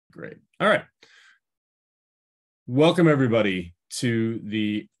Great. All right. Welcome, everybody, to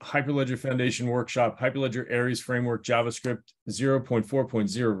the Hyperledger Foundation Workshop, Hyperledger Aries Framework JavaScript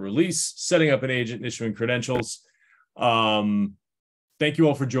 0.4.0 release, setting up an agent and issuing credentials. Thank you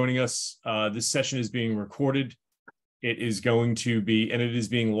all for joining us. This session is being recorded. It is going to be, and it is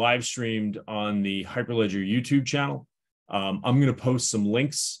being live streamed on the Hyperledger YouTube channel. I'm going to post some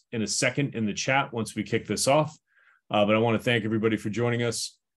links in a second in the chat once we kick this off. But I want to thank everybody for joining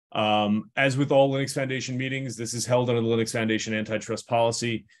us. As with all Linux Foundation meetings, this is held under the Linux Foundation antitrust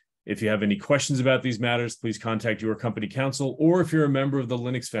policy. If you have any questions about these matters, please contact your company counsel, or if you're a member of the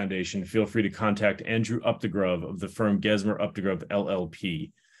Linux Foundation, feel free to contact Andrew Updegrove of the firm Gesmer Updegrove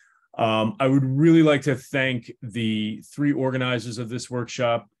LLP. I would really like to thank the three organizers of this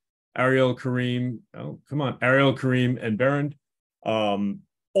workshop, Ariel, Kareem, and Berend.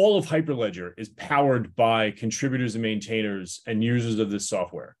 All of Hyperledger is powered by contributors and maintainers and users of this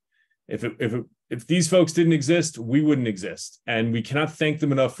software. If these folks didn't exist, we wouldn't exist. And we cannot thank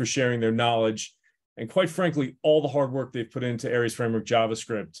them enough for sharing their knowledge and, quite frankly, all the hard work they've put into Aries Framework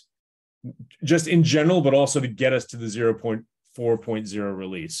JavaScript, just in general, but also to get us to the 0.4.0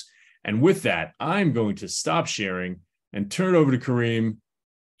 release. And with that, I'm going to stop sharing and turn it over to Kareem,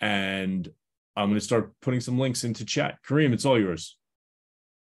 and I'm going to start putting some links into chat. Kareem, it's all yours.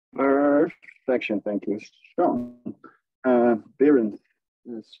 Perfection, thank you, Sean. Berend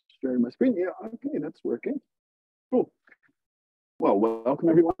is sharing my screen. Yeah, okay, that's working. Cool. Well, welcome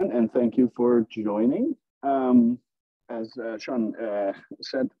everyone, and thank you for joining. As Sean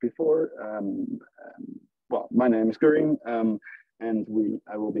said before, well, my name is Kareem, and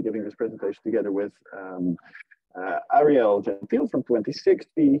I will be giving this presentation together with Ariel Gentile from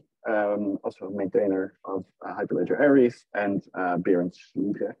 2060, also a maintainer of Hyperledger Aries, and Berend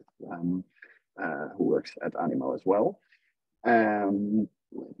who works at Animo as well.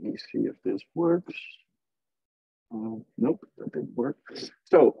 Let me see if this works. Nope, that didn't work.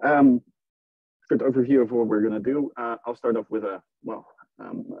 So, short overview of what we're going to do. I'll start off with a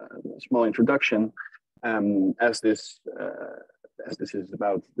small introduction, as this is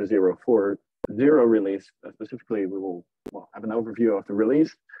about the 0.4.0 release. Specifically, we will have an overview of the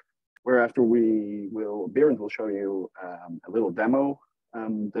release, whereafter Berend will show you a little demo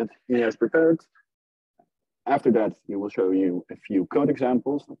that he has prepared. After that, he will show you a few code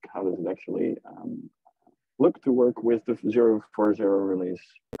examples, like how does it actually look to work with the 0.4.0 release.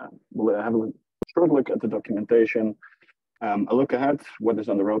 We'll have a short look at the documentation, a look ahead, what is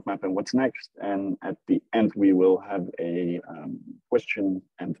on the roadmap and what's next. And at the end, we will have a question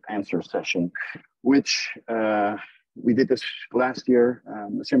and answer session, which we did this last year,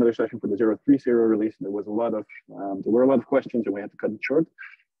 a similar session for the 0.3.0 release. There were a lot of questions and we had to cut it short.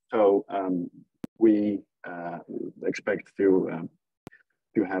 So we expect to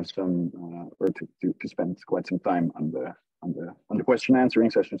have some or to spend quite some time on the question answering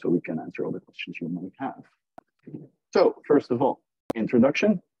session, so we can answer all the questions you might have. So first of all,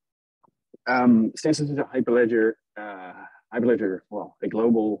 introduction. Since this is a Hyperledger, a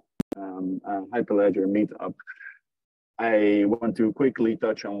global Hyperledger meetup, I want to quickly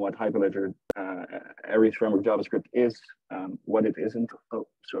touch on what Hyperledger Aries Framework JavaScript is, what it isn't. Oh,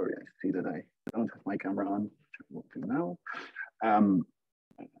 sorry, I see that I don't have my camera on. What to now?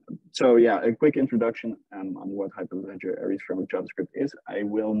 So yeah, a quick introduction on what Hyperledger Aries Framework JavaScript is. I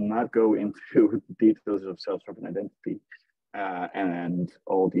will not go into details of self-sovereign identity and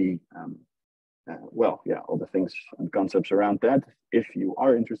all the all the things and concepts around that. If you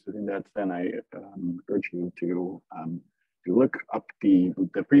are interested in that, then I urge you to look up the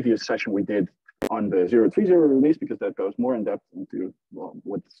previous session we did on the 0.3.0 release, because that goes more in depth into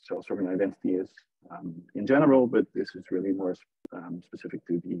what self-sovereign identity is in general, but this is really more specific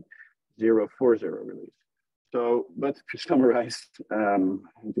to the 0.4.0 release. So, but to summarize,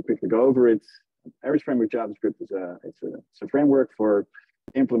 to quickly go over it, Aries Framework JavaScript is a framework for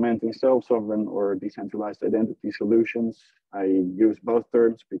implementing self-sovereign or decentralized identity solutions. I use both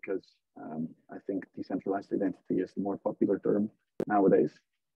terms because I think decentralized identity is the more popular term nowadays.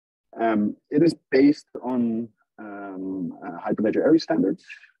 It is based on Hyperledger Aries standards,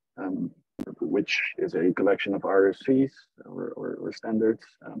 which is a collection of RFCs or standards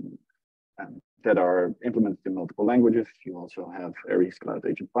that are implemented in multiple languages. You also have Aries Cloud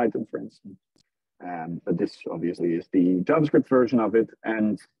Agent Python, for instance. But this obviously is the JavaScript version of it,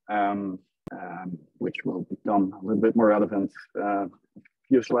 and which will become a little bit more relevant a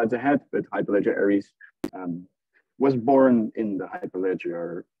few slides ahead. But Hyperledger Aries was born in the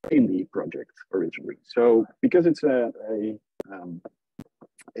Hyperledger Indie project originally. So because it's a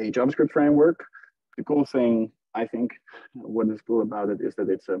JavaScript framework, the cool thing I think what is cool about it is that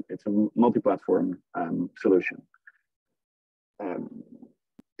it's a multi-platform solution.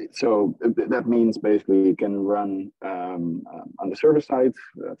 So that means basically you can run on the server side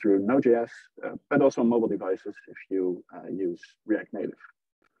through Node.js, but also on mobile devices if you use React Native.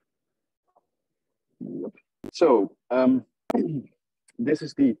 Yep. So this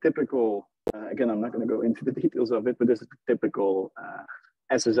is the typical, again, I'm not going to go into the details of it, but this is the typical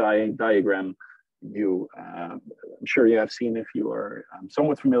SSI diagram I'm sure you have seen if you are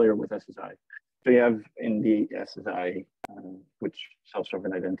somewhat familiar with SSI. So you have in the SSI, which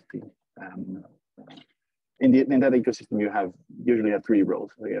self-sovereign identity, in that ecosystem, you usually have three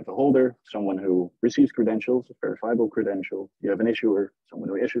roles. So you have a holder, someone who receives credentials, a verifiable credential. You have an issuer, someone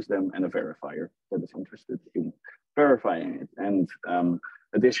who issues them, and a verifier that is interested in verifying it. And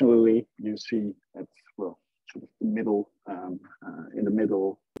additionally, you see at, well, sort of the middle, in the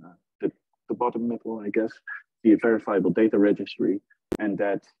middle, the bottom middle, I guess, the verifiable data registry. And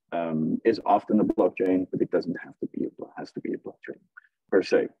that is often a blockchain, but it doesn't have to be has to be a blockchain per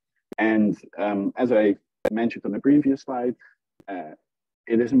se. And as I mentioned on the previous slide,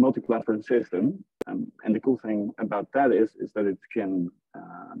 it is a multi-platform system. And the cool thing about that is that it can,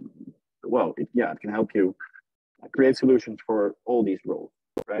 it can help you create solutions for all these roles,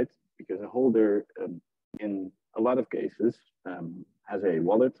 right? Because a holder, in a lot of cases, has a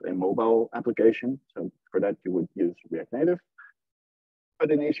wallet, a mobile application. So for that, you would use React Native.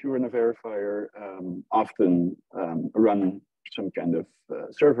 But an issuer and a verifier often run some kind of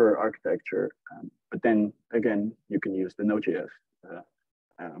server architecture. But then again, you can use the Node.js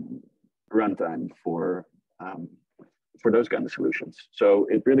runtime for those kind of solutions. So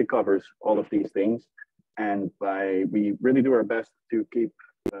it really covers all of these things. And we really do our best to keep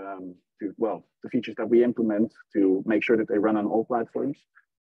the features that we implement to make sure that they run on all platforms.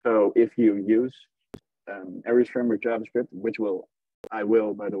 So if you use Aries framework JavaScript, which I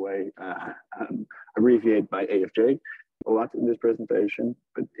will, by the way, abbreviate by AFJ a lot in this presentation.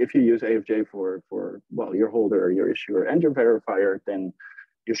 But if you use AFJ for your holder, your issuer, and your verifier, then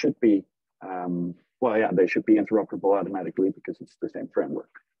you should be, they should be interoperable automatically because it's the same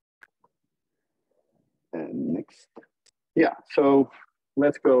framework. And next. Yeah, so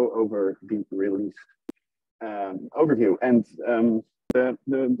let's go over the release overview. And the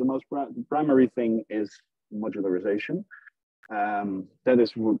most primary thing is modularization. That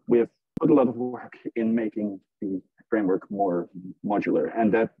is, we have put a lot of work in making the framework more modular,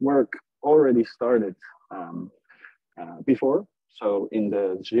 and that work already started before. So in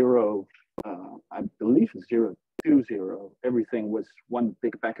the I believe 0.2.0, everything was one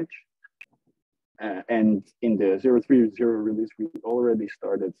big package. And in the 0.3.0 release, we already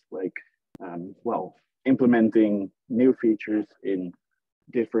started implementing new features in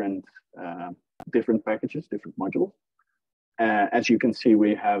different packages, different modules. As you can see,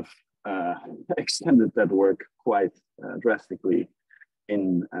 we have extended that work quite drastically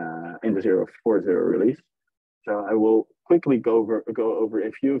in the 0.4.0 release. So I will quickly go over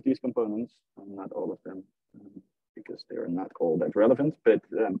a few of these components, not all of them, because they are not all that relevant. But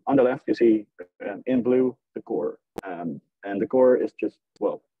on the left, you see in blue the core, and the core is just,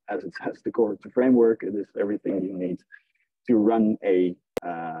 as it says, the core of the framework. It is everything you need to run to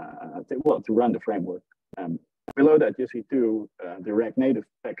run the framework. Below that, you see the React Native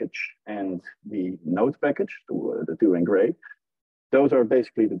package and the Node package, the two in gray. Those are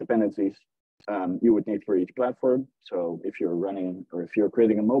basically the dependencies you would need for each platform. So if you're running or if you're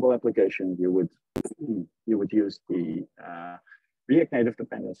creating a mobile application, you would use the React Native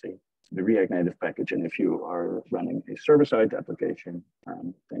dependency, the React Native package. And if you are running a server-side application,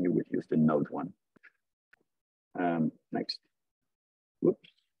 then you would use the Node one. Next.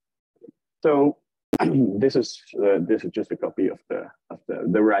 Whoops. So this is just a copy of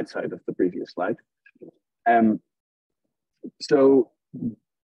the right side of the previous slide. So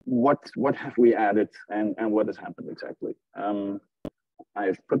what have we added and what has happened exactly?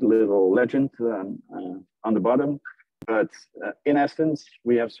 I've put a little legend on the bottom, but in essence,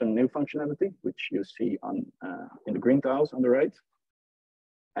 we have some new functionality, which you see in the green tiles on the right.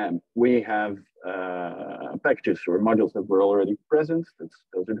 We have packages or modules that were already present.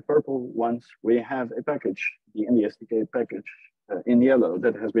 Those are the purple ones. We have a package, the NDSDK package in yellow,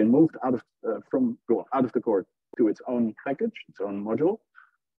 that has been moved out of the core to its own package, its own module.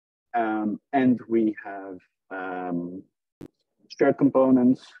 And we have shared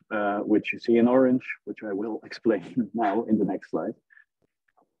components, which you see in orange, which I will explain now in the next slide.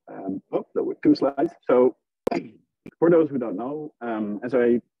 There were two slides. So for those who don't know, as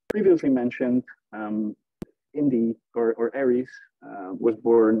I previously mentioned, Indy or Aries was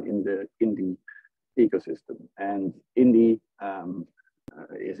born in the ecosystem. And Indy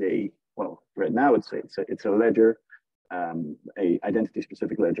is right now it's a ledger, a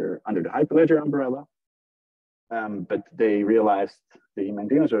identity-specific ledger under the Hyperledger umbrella. But they realized, the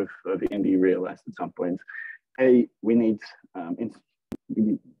maintainers of Indy realized at some point, hey, we need,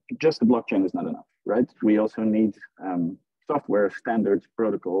 just the blockchain is not enough, right? We also need software standards,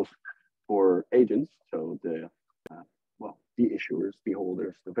 protocols for agents. So the issuers, the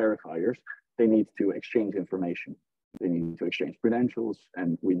holders, the verifiers, they need to exchange information. They need to exchange credentials,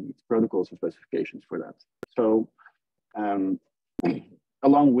 and we need protocols and specifications for that. So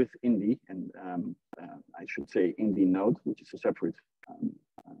along with Indy, and I should say Indy Node, which is a separate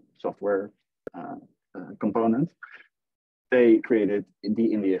software component, they created the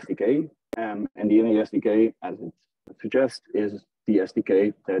Indy SDK. And the Indy SDK, as it suggests, is the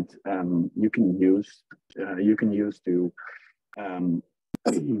SDK that you can use to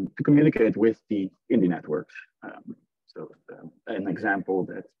communicate with the Indy networks. An example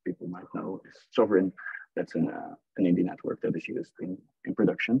that people might know is Sovereign. That's an Indy network that is used in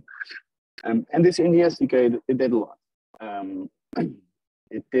production. And this Indy SDK, it did a lot.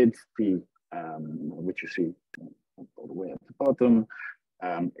 It did the, which you see all the way at the bottom.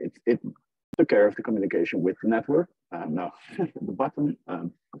 It took care of the communication with the network. No, the bottom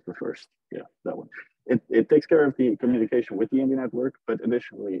of the first, yeah, that one. It takes care of the communication with the Indy network, but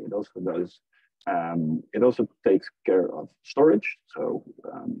additionally, it also does. It also takes care of storage. So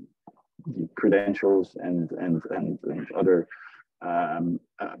the credentials and other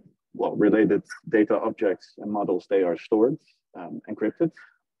related data objects and models, they are stored, encrypted,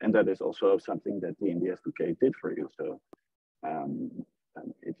 and that is also something that the Indy SDK did for you. So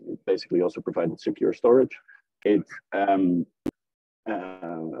it basically also provided secure storage. It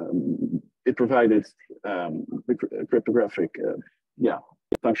provided cryptographic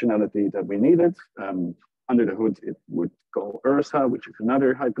functionality that we needed. Under the hood, it would call Ursa, which is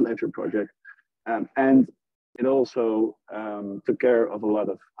another Hyperledger project. And it also took care of a lot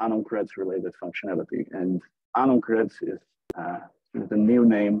of AnonCreds related functionality. And AnonCreds is the new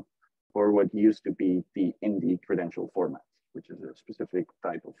name for what used to be the Indy credential format, which is a specific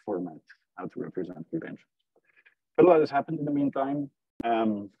type of format, how to represent credentials. But a lot has happened in the meantime.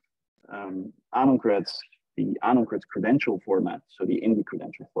 AnonCreds, the AnonCreds credential format, so the Indy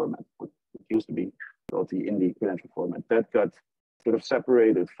credential format, what used to be called the Indy credential format, that got sort of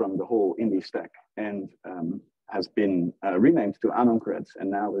separated from the whole Indy stack and has been renamed to AnonCreds, and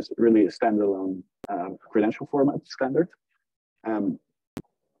now is really a standalone credential format standard. And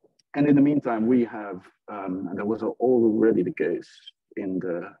in the meantime, we have, and that was already the case in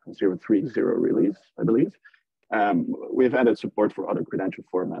the 0.3.0 release, I believe. We've added support for other credential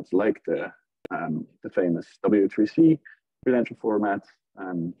formats like the famous W3C credential format.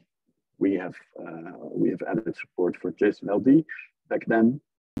 We have added support for JSON-LD back then.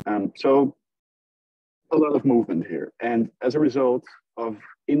 So a lot of movement here. And as a result of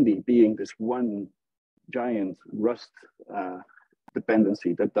Indy being this one giant Rust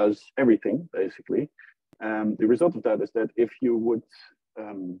dependency that does everything, basically, the result of that is that if you would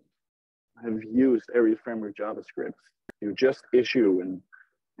have used Aries framework JavaScript, you just issue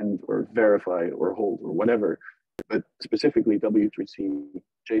and or verify or hold or whatever, but specifically W3C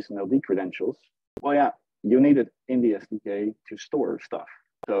JSON-LD credentials, well, yeah, you needed Indy SDK to store stuff.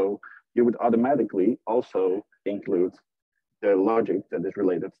 So you would automatically also include the logic that is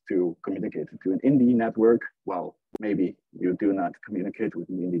related to communicating to an Indy network. Well, maybe you do not communicate with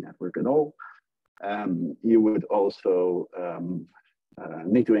an Indy network at all. You would also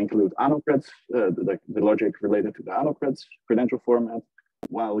need to include AnonCreds, the logic related to the AnonCreds credential format,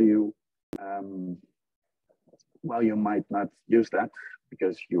 while you might not use that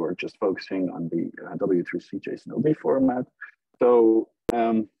because you are just focusing on the W3C JSON-LD format. So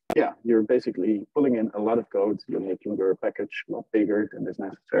yeah, you're basically pulling in a lot of code. You're making your package a lot bigger than is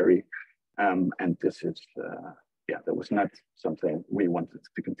necessary. And this is, that was not something we wanted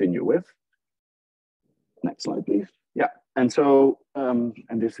to continue with. Next slide, please. Yeah, and so,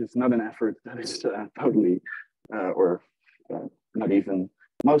 and this is not an effort that is totally, or not even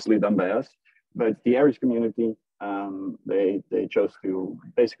mostly done by us, but the Aries community, they chose to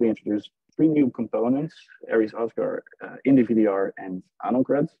basically introduce 3 new components: Aries Oscar, Indy VDR, and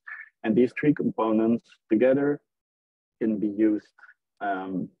AnonCreds. And these 3 components together can be used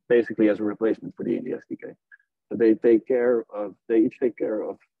basically as a replacement for the Indy SDK. So they each take care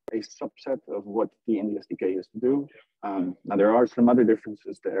of a subset of what the Indy SDK is to do. Now there are some other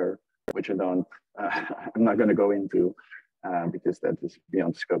differences there, which I'm not going to go into because that is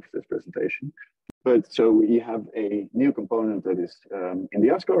beyond the scope of this presentation. But so we have a new component that is in the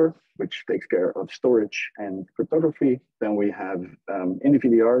ASCII, which takes care of storage and cryptography. Then we have in the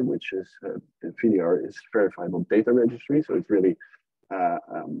VDR, which is the VDR is verifiable data registry. So it's really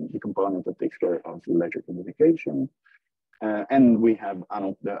the component that takes care of ledger communication. And we have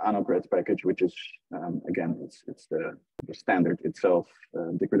the ANOCREDS package, which is, again, it's the standard itself,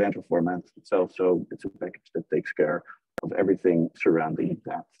 the credential format itself. So it's a package that takes care of everything surrounding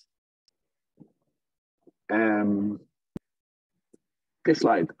that. This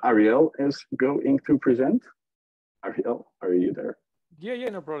slide, Ariel is going to present. Ariel, are you there? Yeah,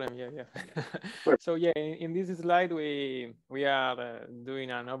 no problem. Yeah. So yeah, in this slide, we are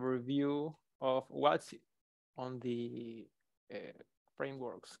doing an overview of what's on the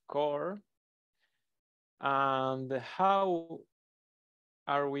framework's core and how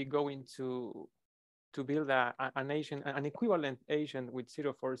are we going to build an agent, an equivalent agent with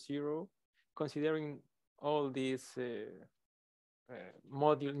 040, considering all these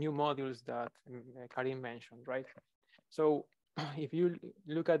new modules that Karim mentioned, right? So if you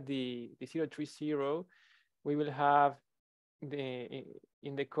look at the 030, we will have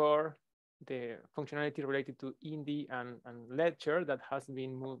in the core the functionality related to Indy and Ledger that has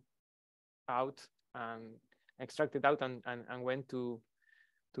been moved out and extracted out and went to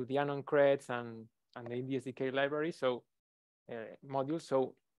the ANOCREDS and the Indy SDK library, so modules.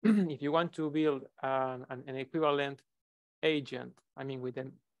 So if you want to build an equivalent agent, I mean with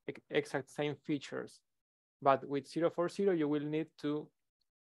the exact same features, but with 040, you will need to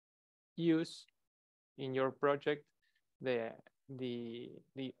use in your project the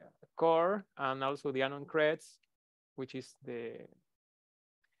core and also the ANOCREDS, which is a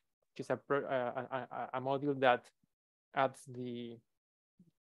module that adds the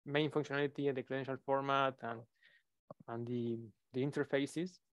main functionality and the credential format and the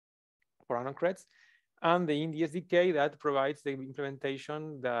interfaces for ANOCREDS, and the Indy SDK that provides the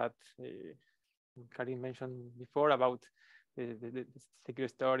implementation that Karim mentioned before about the secure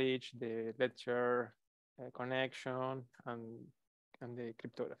storage, the ledger connection, and the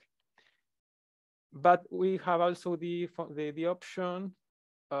cryptography. But we have also the option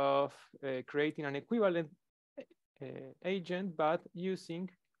of creating an equivalent agent, but using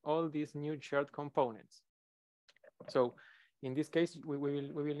all these new shared components. So in this case, we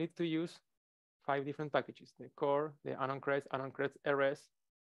will need to use 5 different packages: the core, the ANOCREDS, Aries,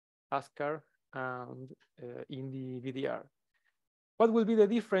 ASCII, and in the VDR. What will be the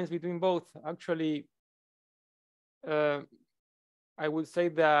difference between both? Actually, I would say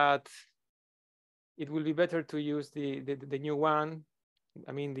that it will be better to use the new one.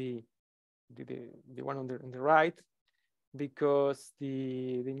 I mean the one on the right, because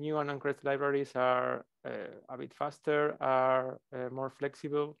the new ANOCREDS libraries are a bit faster, are more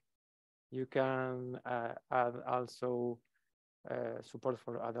flexible. You can add also support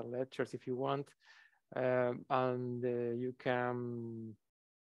for other ledgers if you want, and you can,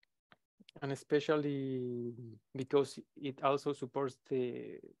 and especially because it also supports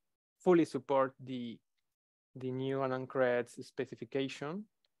fully support the new ANOCREDS specification,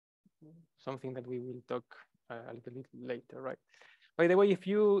 something that we will talk a little bit later, right? By the way, if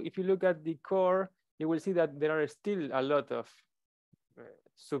you look at the core, you will see that there are still a lot of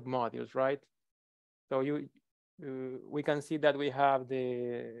submodules, right? So we can see that we have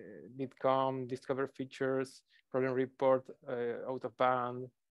the DITCOM, discover features, problem report, out of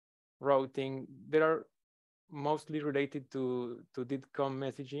band, routing. They are mostly related to DITCOM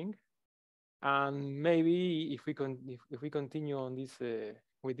messaging. And maybe if we continue on this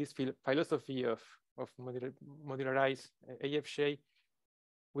with this philosophy of modularized AFJ,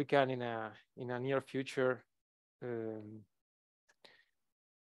 we can in a near future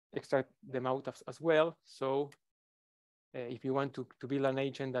extract them out as well. So if you want to build an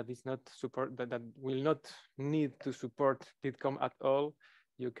agent that is not that will not need to support DITCOM at all,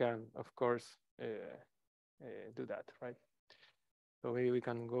 you can of course do that, right? So maybe we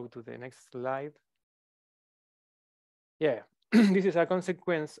can go to the next slide. Yeah, this is a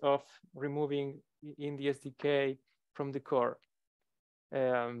consequence of removing Indy SDK from the core.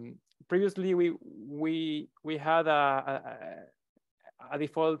 Previously, we had a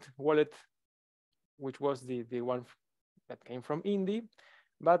default wallet, which was the one that came from Indy.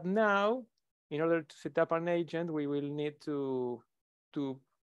 But now, in order to set up an agent, we will need to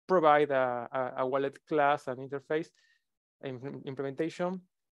provide a wallet class and interface implementation,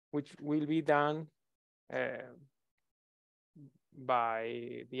 which will be done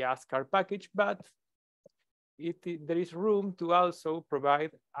by the ASCII package, but there is room to also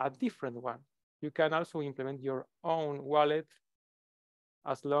provide a different one. You can also implement your own wallet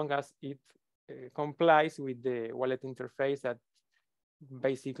as long as it complies with the wallet interface that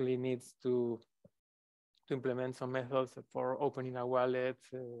basically needs to implement some methods for opening a wallet,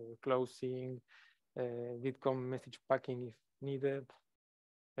 closing, DITCOM message packing if needed,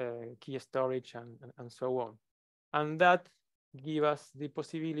 key storage, and so on. And that gives us the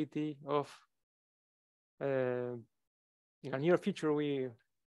possibility of, in a near future, we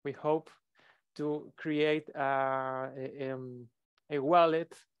hope to create a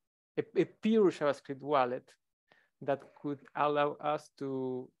wallet, a pure JavaScript wallet that could allow us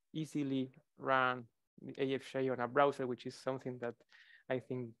to easily run the AFJ on a browser, which is something that I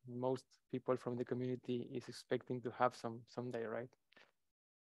think most people from the community is expecting to have someday, right?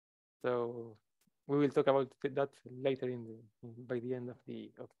 So we will talk about that later by the end of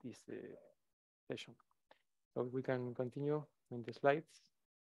this session. So we can continue in the slides.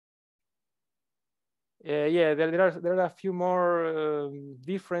 Yeah, there are a few more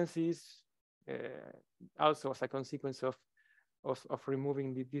differences, also as a consequence of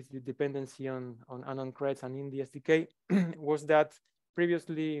removing this dependency on unknown creds and in the SDK, was that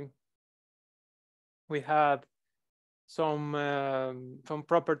previously we had some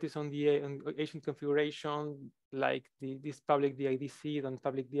properties on the agent configuration, like this public DID seed and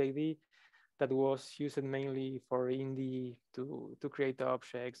public DID, that was used mainly for Indy to create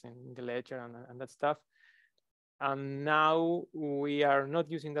objects in the ledger and that stuff. And now we are not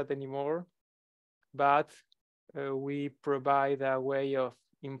using that anymore, but we provide a way of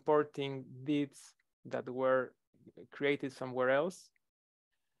importing DIDs that were created somewhere else,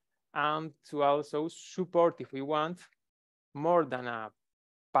 and to also support, if we want, more than a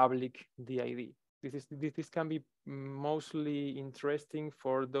public DID. This can be mostly interesting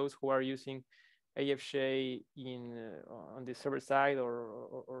for those who are using AFJ on the server side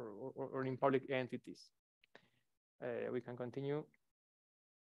or in public entities. We can continue.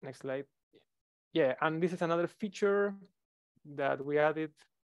 Next slide. Yeah, and this is another feature that we added.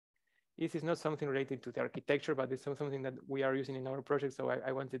 This is not something related to the architecture, but it's something that we are using in our project, so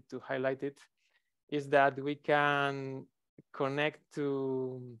I wanted to highlight it, is that we can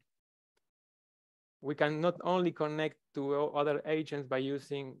not only connect to other agents by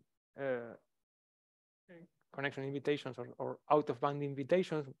using connection invitations or out-of-band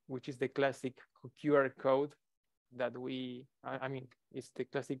invitations, which is the classic QR code that it's the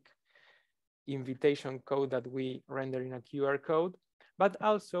classic invitation code that we render in a QR code, but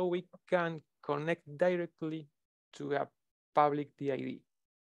also we can connect directly to a public DID.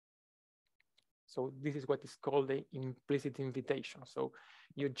 So this is what is called the implicit invitation. So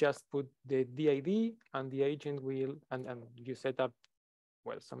you just put the DID and the agent will, and you set up,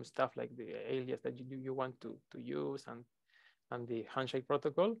 well, some stuff like the alias that you want to use and the handshake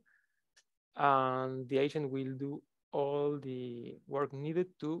protocol. And the agent will do all the work needed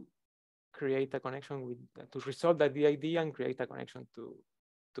to create a connection to resolve that DID and create a connection to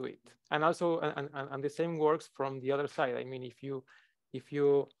it. And also, and the same works from the other side. I mean, if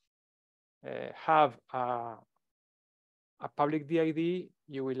you have a public DID,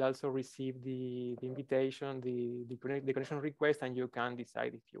 you will also receive the invitation, the connection request, and you can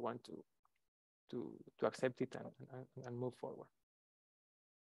decide if you want to accept it and move forward.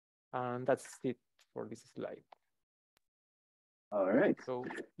 And that's it for this slide. All right. So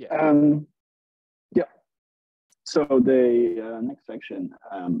yeah. Yeah. So the next section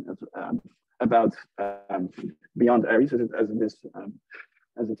is about beyond Aries,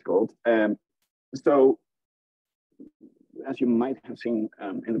 as it's called. So as you might have seen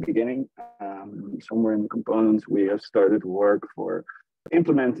in the beginning, somewhere in the components, we have started work for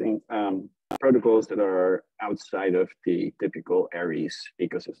implementing protocols that are outside of the typical Aries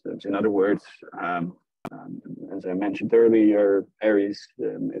ecosystems. In other words, as I mentioned earlier, Aries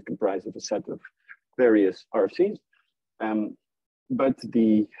is comprised of a set of various RFCs, but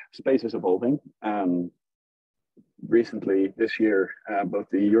the space is evolving. Recently, this year, both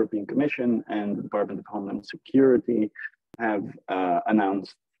the European Commission and the Department of Homeland Security have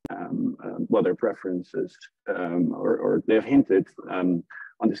announced what their preferences, or they have hinted on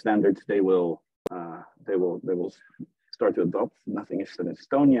the standards they will start to adopt. Nothing is set in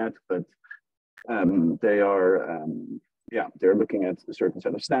stone yet, but they're looking at a certain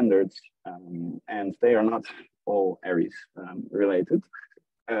set of standards, and they are not all Aries related.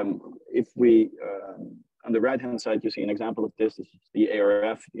 If we on the right-hand side, you see an example of this. This is the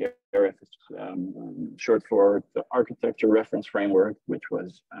ARF. The ARF is short for the Architecture Reference Framework, which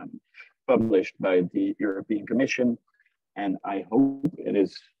was published by the European Commission. And I hope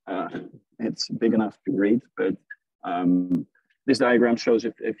it's big enough to read, but this diagram shows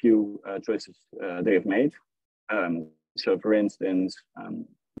a few choices they have made. So for instance,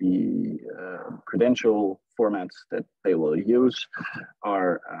 the credential formats that they will use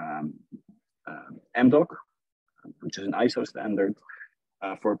are MDoc, which is an ISO standard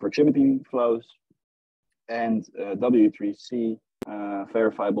for proximity flows, and W3C,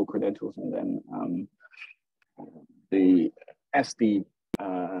 verifiable credentials, and then the SD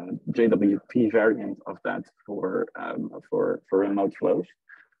JWT variant of that for remote flows.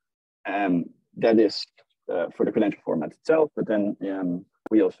 That is for the credential format itself, but then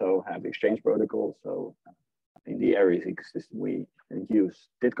we also have exchange protocols. So in the Aries ecosystem, we use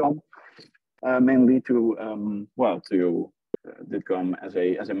DITCOM mainly to DITCOM as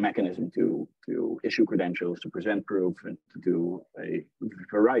a mechanism to issue credentials, to present proof, and to do a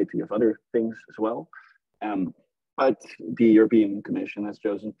variety of other things as well. But the European Commission has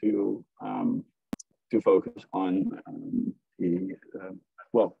chosen to focus on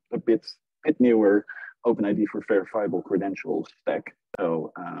a bit newer OpenID for verifiable credentials stack.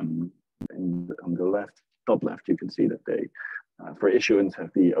 So on the top left, you can see that they for issuance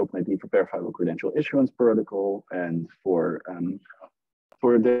have the OpenID for verifiable credential issuance protocol, and for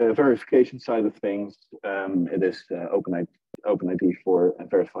the verification side of things, it is OpenID for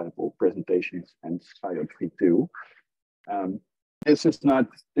verifiable presentations and SIO32. This is not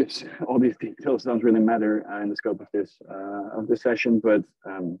all these details don't really matter in the scope of this session, but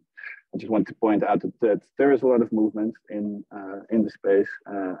I just want to point out that there is a lot of movement in the space,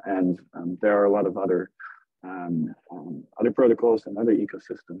 and there are a lot of other protocols and other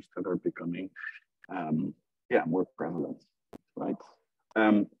ecosystems that are becoming more prevalent, right?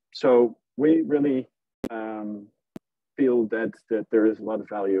 So we really feel that there is a lot of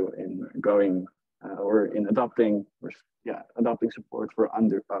value in going or in adopting support for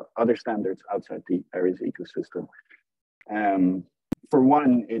other standards outside the Aries ecosystem. For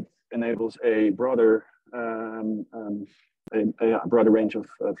one, it enables a broader range of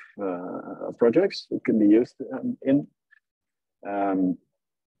projects that can be used in.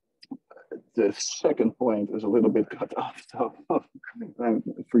 The second point is a little bit cut off, so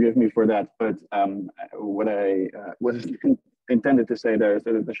forgive me for that. But what I was intended to say there is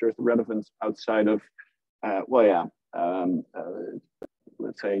that it ensures the relevance outside of,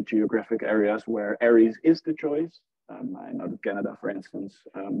 let's say, geographic areas where Aries is the choice. I know that Canada, for instance,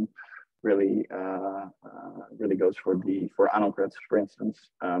 really goes for anocrats, for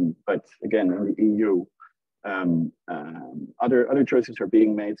instance. But again, in the EU, other choices are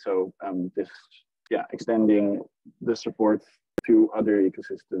being made. So extending the support to other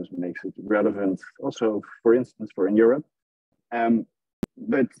ecosystems makes it relevant. Also, for instance, for in Europe.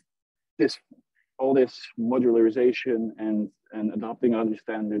 But all this modularization and adopting other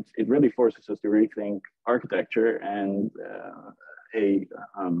standards, it really forces us to rethink architecture, and a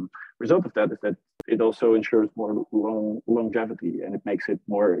result of that is that it also ensures more longevity, and it makes it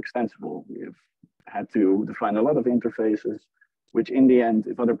more extensible. We've had to define a lot of interfaces, which in the end,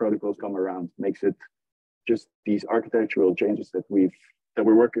 if other protocols come around, makes it just these architectural changes that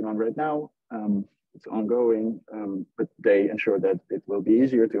we're working on right now. It's ongoing, but they ensure that it will be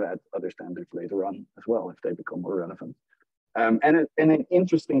easier to add other standards later on as well if they become more relevant. And an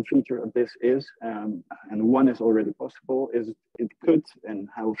interesting feature of this is, and one is already possible, is it could, and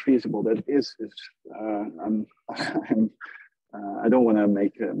how feasible that is I don't want to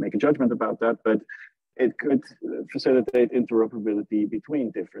make a judgment about that, but it could facilitate interoperability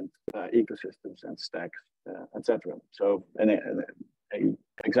between different ecosystems and stacks, etc. So an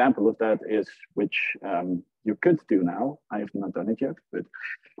example of that is, which you could do now. I have not done it yet, but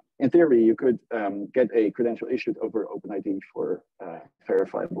in theory, you could get a credential issued over OpenID for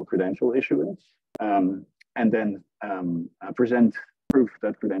verifiable credential issuance, and then present proof of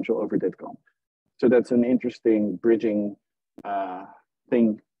that credential over DITCOM. So that's an interesting bridging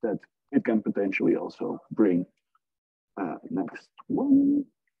thing that it can potentially also bring. Next one.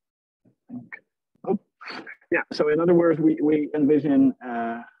 Oh, yeah. So in other words, we envision,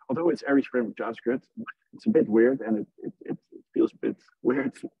 although it's Aries framework JavaScript, it's a bit weird, and it feels a bit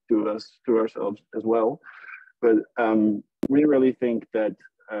weird to us, to ourselves as well. But we really think that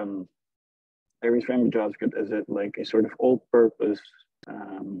Aries framework JavaScript as a sort of all-purpose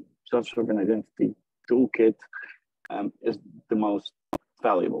self-sovereign identity toolkit is the most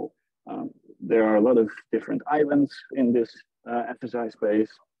valuable. There are a lot of different islands in this SSI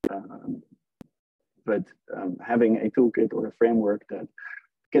space, but having a toolkit or a framework that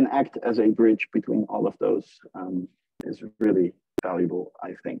can act as a bridge between all of those is really valuable,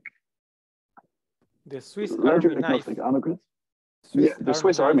 I think. The Swiss Army knife. The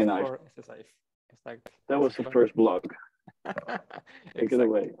Swiss Army knife. SSI. Like, that was the first blog. Take it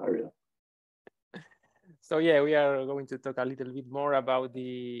away, Aria. So yeah, we are going to talk a little bit more about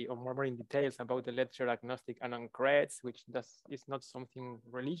or more in details about the ledger agnostic anon creds, which is not something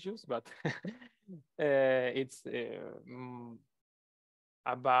religious, but it's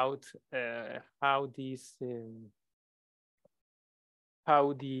about how the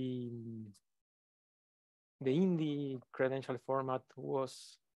Indy credential format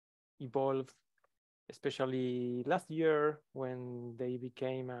was evolved, especially last year when they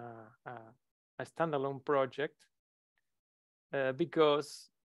became a standalone project,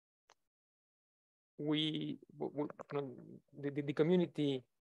 because the community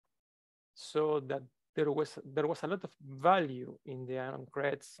saw that there was a lot of value in the anon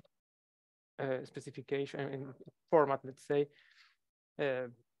creds specification and format, let's say,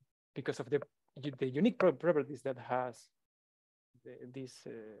 because of the unique properties that has this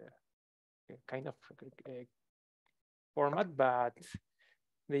kind of format. But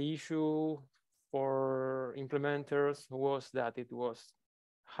the issue for implementers was that it was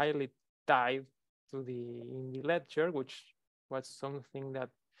highly tied to the Indy ledger, which was something that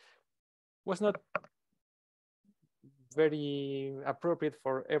was not very appropriate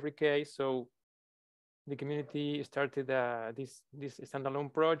for every case. So the community started this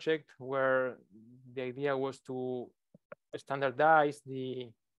standalone project where the idea was to standardize the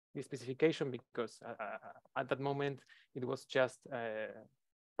specification, because at that moment it was just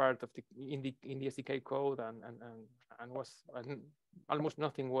part of the SDK code, and almost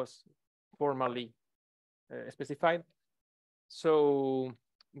nothing was formally specified. So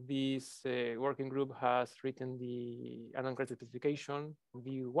this working group has written the anon cred specification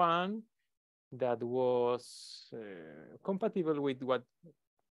V1 that was compatible with what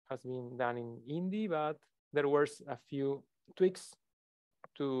has been done in Indy, but there were a few tweaks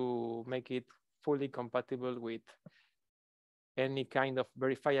to make it fully compatible with any kind of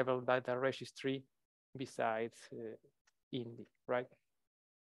verifiable data registry besides Indy, right?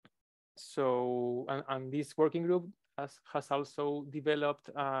 So, and this working group has also developed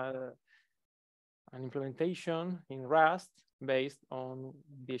an implementation in Rust based on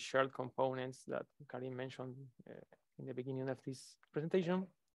the shared components that Karim mentioned in the beginning of this presentation.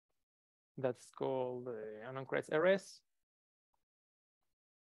 That's called anon creds Aries,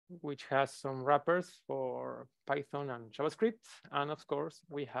 which has some wrappers for Python and JavaScript. And of course,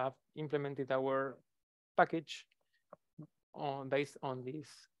 we have implemented our package based on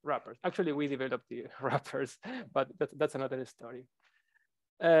these wrappers. Actually, we developed the wrappers, but that's another story.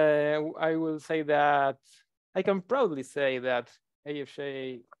 I will say that I can proudly say that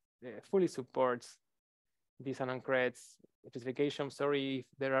AFJ fully supports this anon creds specification. Sorry if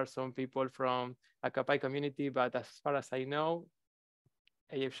there are some people from ACAPI community, but as far as I know,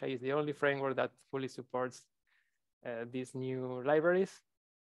 AFJ is the only framework that fully supports these new libraries.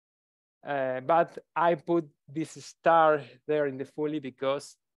 But I put this star there in the fully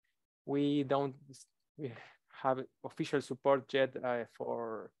because we have official support yet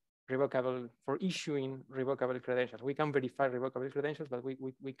for issuing revocable credentials. We can verify revocable credentials, but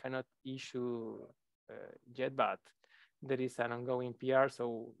we cannot issue yet, but there is an ongoing PR,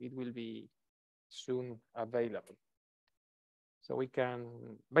 so it will be soon available. So we can,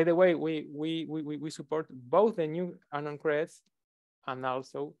 by the way, we support both the new anon creds and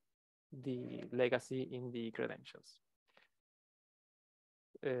also the legacy in the credentials.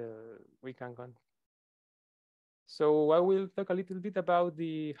 We can go. So I will talk a little bit about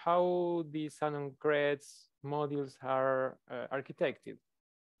how these anon creds modules are architected.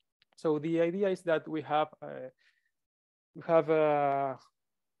 So the idea is that we have a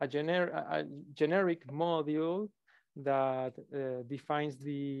generic module that defines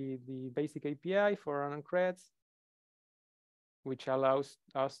the basic API for anon creds, which allows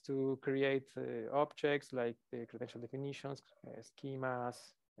us to create objects like the credential definitions,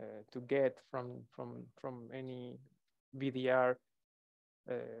 schemas, to get from any VDR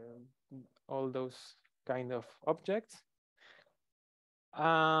all those kind of objects,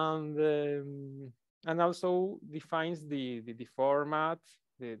 and also defines the format,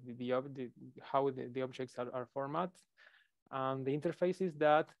 how the objects are formatted, and the interfaces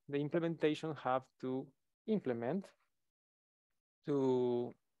that the implementation have to implement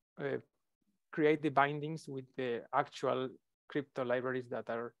to create the bindings with the actual crypto libraries that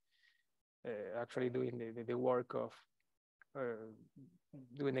are actually doing the work of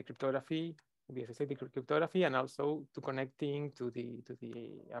doing the cryptography, the associated cryptography, and also to connecting to the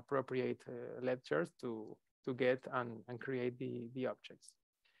appropriate ledgers to get and create the objects.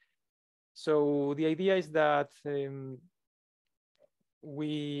 So the idea is that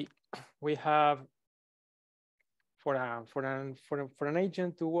we have for an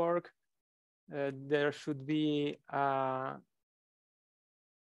agent to work, there should be a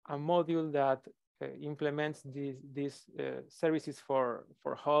module that implements these services for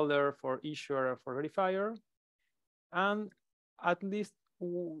holder, for issuer, for verifier, and at least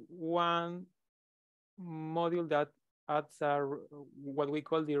one module that adds what we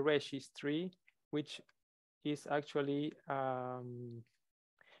call the registry, which is actually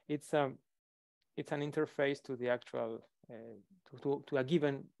it's an interface to the actual to a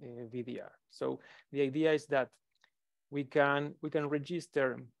given VDR. So the idea is that we can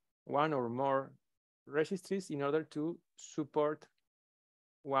register one or more registries in order to support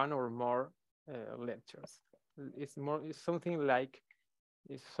one or more lectures. It's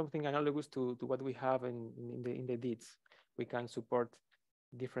something analogous to what we have in the DIDs. We can support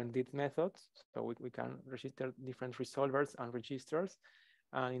different DID methods, so we can register different resolvers and registers.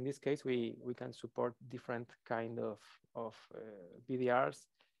 And in this case, we can support different kind of VDRs.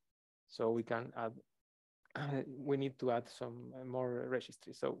 So we can add, we need to add some more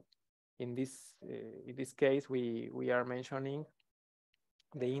registries. So in this case, we are mentioning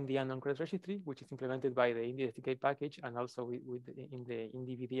the Indie unowned registry, which is implemented by the Indie SDK package, and also in the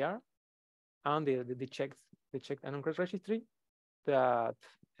Indie VDR, and the checked unowned registry that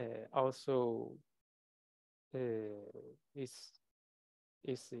also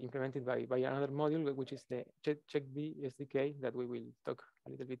is implemented by another module, which is the checkd SDK that we will talk a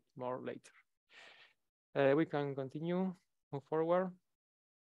little bit more later. We can continue, move forward.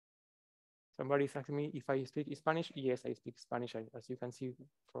 Somebody is asking me if I speak Spanish. Yes, I speak Spanish, as you can see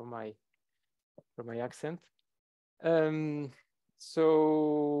from my accent.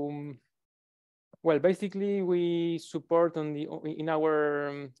 So, well, basically we support in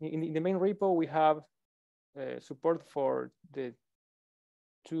the main repo we have support for the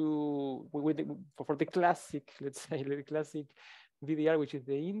classic, let's say the classic VDR, which is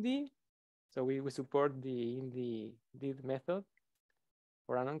the Indie. So we support the Indie DID method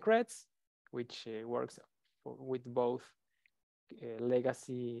for unowned creds, which works with both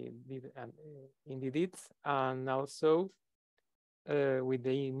legacy DID and Indie DIDs, and also with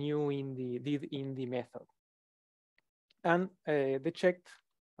the new DID Indie method. And the checked,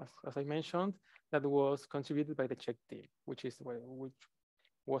 as I mentioned, that was contributed by the check team, which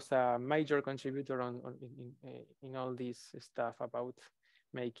was a major contributor in all this stuff about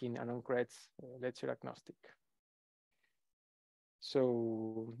making unowned creds ledger agnostic.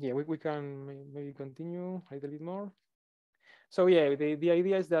 So yeah, we can maybe continue a little bit more. So yeah, the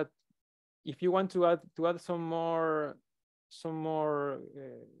idea is that if you want to add some more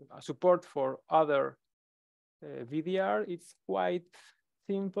support for other VDR, it's quite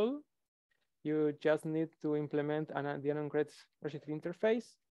simple. You just need to implement the unowned creds registry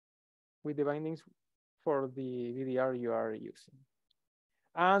interface with the bindings for the VDR you are using.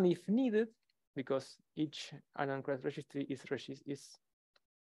 And if needed, because each unowned creds registry is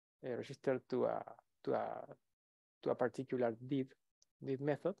registered to a particular DID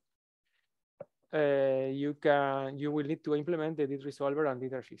method, you will need to implement the DID resolver and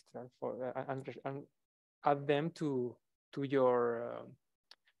DID registrar and add them to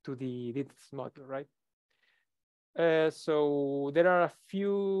the DIDs module, right? So there are a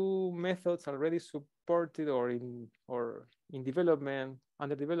few methods already supported or in development,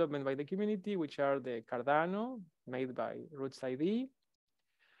 under development by the community, which are the Cardano, made by Roots ID,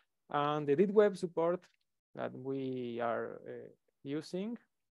 and the DID web support that we are using,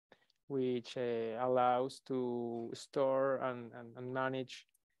 which allows to store and manage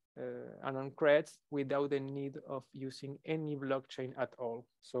unowned creds without the need of using any blockchain at all.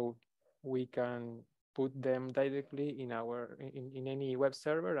 So we can put them directly in any web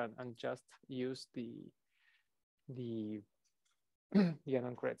server and just use the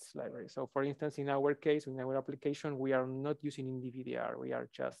unowned creds library. So for instance, in our case, in our application, we are not using IndieVDR. We are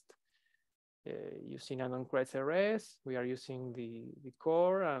just using unowned creds RS. We are using the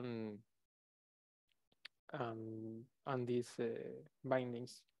core and these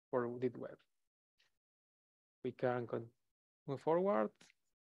bindings for DID web. We can move forward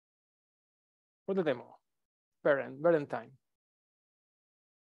for the demo. Berend time.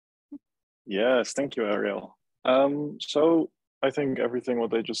 Yes, thank you, Ariel. So I think everything what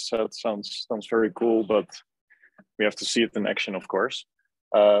they just said sounds very cool, but we have to see it in action, of course.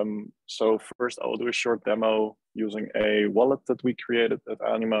 So first I will do a short demo using a wallet that we created at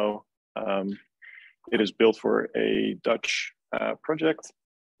Animo. It is built for a Dutch project,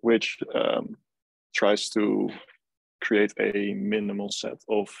 which tries to create a minimal set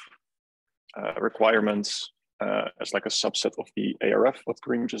of requirements as like a subset of the ARF, what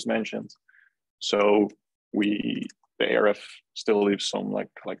Karim just mentioned. So we the ARF still leaves some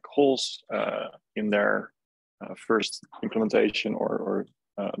like holes in their first implementation or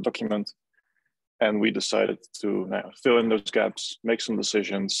document. And we decided to fill in those gaps, make some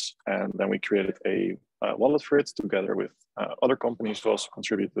decisions, and then we created a wallet for it together with other companies who also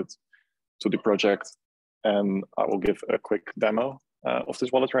contributed to the project. And I will give a quick demo of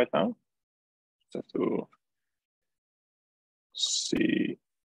this wallet right now. Just have to see.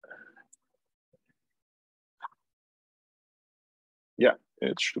 Yeah,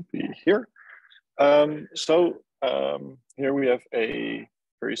 it should be here. Here we have a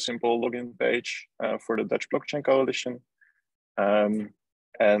very simple login page for the Dutch Blockchain Coalition.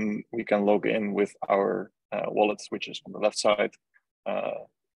 And we can log in with our wallet, which is on the left side.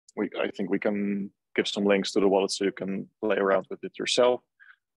 I think we can give some links to the wallet so you can play around with it yourself.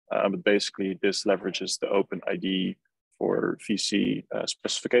 But basically, this leverages the OpenID for VC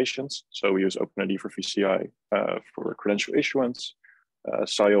specifications. So we use OpenID for VCI for credential issuance,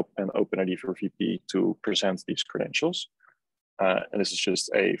 SIOP and OpenID for VP to present these credentials. And this is just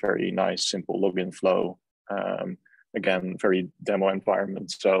a very nice, simple login flow. Again, very demo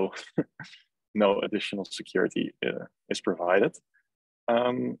environment, so no additional security is provided.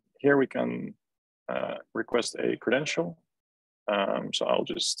 Here we can request a credential. So I'll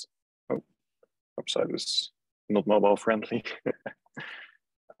just, website is not mobile friendly.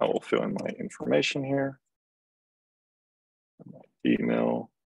 I will fill in my information here. My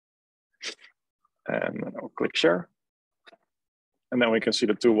email, and then I'll click share. And then we can see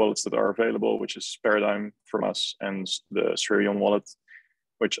the two wallets that are available, which is Paradigm from us and the Sirion wallet,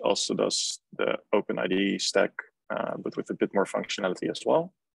 which also does the OpenID stack, but with a bit more functionality as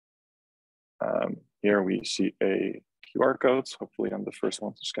well. Here we see a QR code. Hopefully I'm the first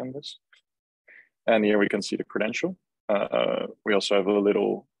one to scan this. And here we can see the credential. We also have a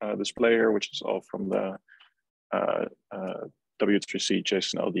little display here, which is all from the W3C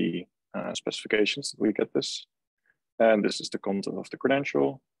JSON LD specifications that we get this. And this is the content of the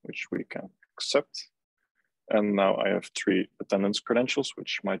credential, which we can accept. And now I have 3 attendance credentials,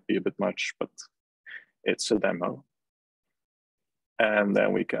 which might be a bit much, but it's a demo. And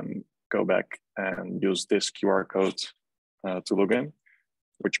then we can go back and use this QR code to log in,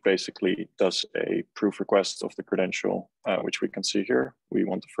 which basically does a proof request of the credential, which we can see here. We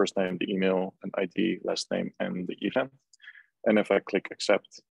want the first name, the email, an ID, last name, and the event. And if I click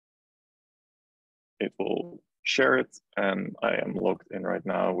accept, it will share it, and I am logged in right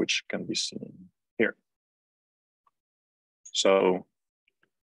now, which can be seen here. So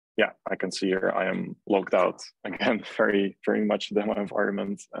yeah, I can see here I am logged out. Again, very, very much demo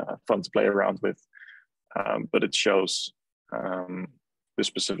environment, fun to play around with, but it shows, this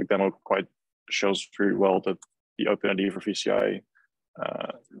specific demo quite shows very well that the OpenID for VCI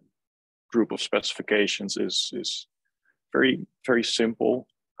group of specifications is very, very simple.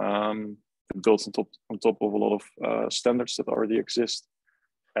 Built on top of a lot of standards that already exist,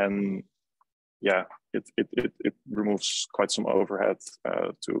 and yeah, it removes quite some overhead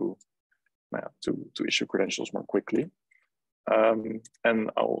to issue credentials more quickly. And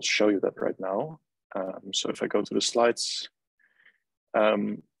I'll show you that right now. So if I go to the slides,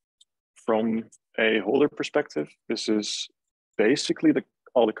 from a holder perspective, this is basically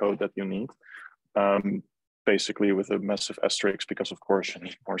all the code that you need. Basically with a massive asterisk, because of course you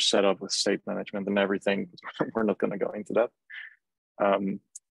need more setup with state management and everything. We're not going to go into that.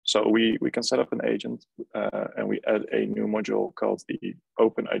 So we can set up an agent and we add a new module called the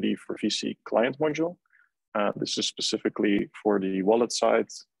OpenID for VC client module. This is specifically for the wallet side,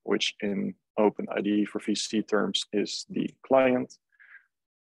 which in OpenID for VC terms is the client.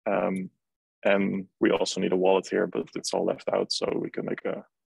 And we also need a wallet here, but it's all left out. So we can make a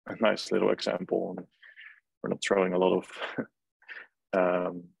nice little example. And we're not throwing a lot of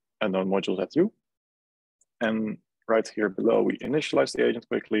unknown modules at you. And right here below, we initialize the agent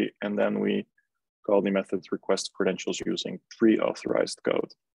quickly, and then we call the method request credentials using pre-authorized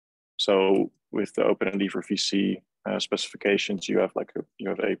code. So with the OpenID for VC specifications, you have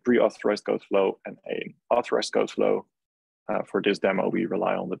a pre-authorized code flow and an authorized code flow. For this demo, we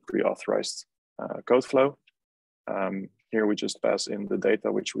rely on the pre-authorized code flow. Here we just pass in the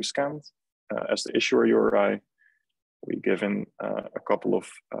data which we scanned. As the issuer URI, we give in a couple of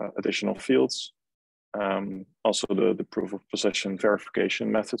additional fields. Also the proof of possession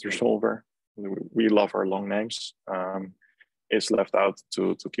verification method resolver. We love our long names. Is left out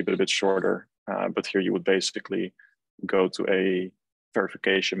to keep it a bit shorter. But here you would basically go to a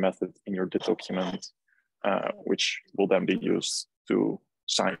verification method in your document, which will then be used to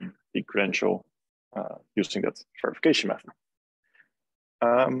sign the credential using that verification method.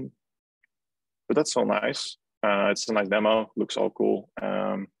 But that's all nice. It's a nice demo, looks all cool,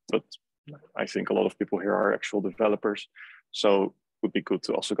 but I think a lot of people here are actual developers, so it would be good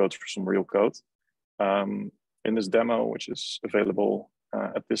to also go through some real code. In this demo, which is available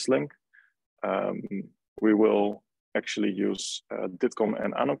at this link, we will actually use DITCOM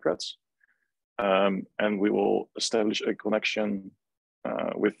and Anocrats, and we will establish a connection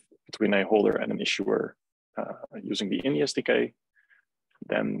between a holder and an issuer using the INI SDK.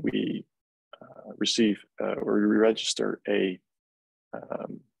 Then we receive or we register a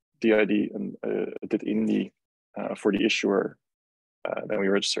DID and a DIT INI for the issuer. Then we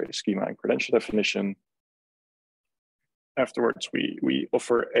register a schema and credential definition. Afterwards, we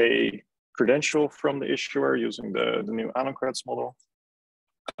offer a credential from the issuer using the new Anocrats model.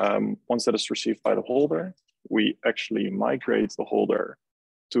 Once that is received by the holder, we actually migrate the holder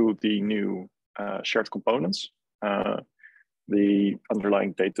to the new shared components. The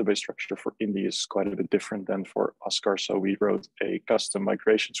underlying database structure for INI is quite a bit different than for Oscar, so we wrote a custom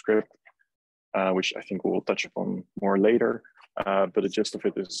migration script, which I think we'll touch upon more later. But the gist of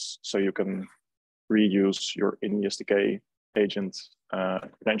it is so you can reuse your INI SDK agent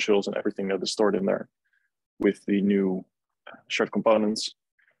credentials and everything that is stored in there with the new shared components.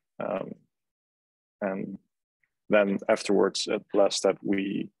 And then afterwards, at the last step,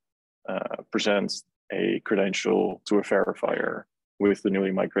 we present a credential to a verifier with the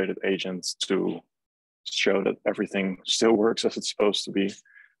newly migrated agents to show that everything still works as it's supposed to be.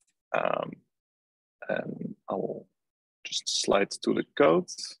 And I will just slide to the code,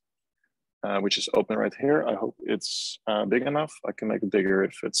 which is open right here. I hope it's big enough. I can make it bigger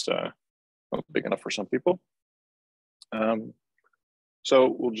if it's not big enough for some people.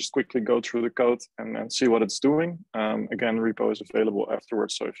 So we'll just quickly go through the code and see what it's doing. Again, repo is available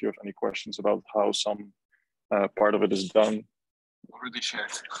afterwards. So if you have any questions about how some part of it is done. Already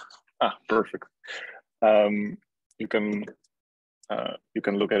shared. Ah, perfect. You can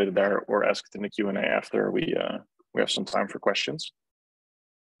look at it there or ask it in the Q&A after we have some time for questions.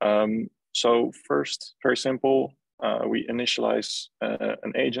 So first, very simple, we initialize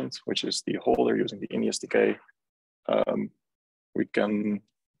an agent, which is the holder using the INI SDK. We can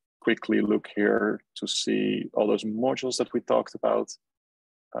quickly look here to see all those modules that we talked about.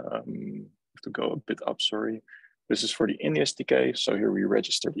 To go a bit up, sorry. This is for the INI SDK. So here we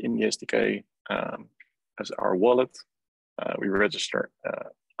register the INI SDK as our wallet. We register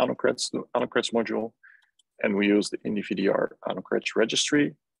Anocrats, the Anocrats module, and we use the INI-VDR Anocrats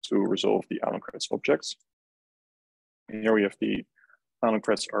registry to resolve the Anocrats objects. And here we have the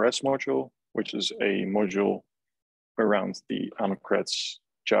Anocrats RS module, which is a module around the Anocrats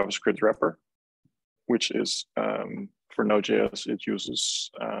JavaScript wrapper, which is for Node.js, it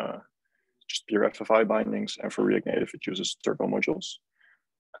uses just pure FFI bindings, and for React Native, it uses Turbo modules.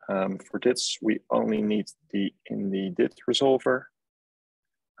 For DITs, we only need the INI DIT resolver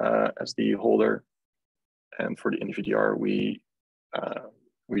as the holder, and for the INI-VDR,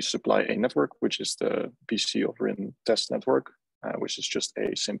 we supply a network, which is the PC over in test network, which is just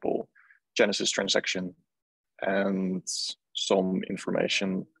a simple Genesis transaction and some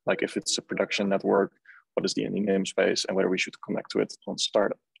information, like if it's a production network, what is the INI namespace and whether we should connect to it on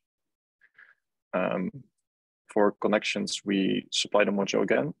startup. For connections, we supply the module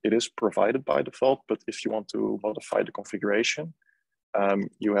again. It is provided by default, but if you want to modify the configuration,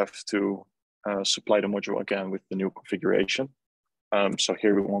 you have to supply the module again with the new configuration. So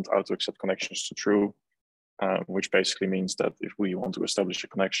here we want auto accept connections to true, which basically means that if we want to establish a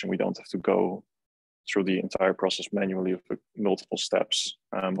connection, we don't have to go through the entire process manually with multiple steps.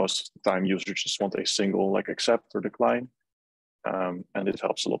 Most of the time, users just want a single like accept or decline, and it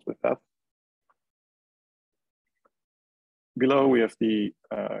helps a lot with that. Below, we have the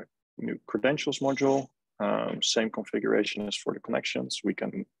new credentials module. Same configuration as for the connections. We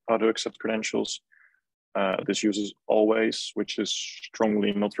can auto accept credentials. This uses always, which is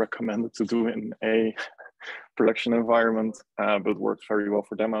strongly not recommended to do in a production environment, but works very well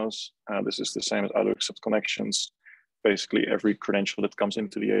for demos. This is the same as auto accept connections. Basically, every credential that comes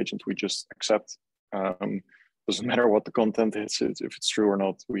into the agent, we just accept. Doesn't matter what the content is, if it's true or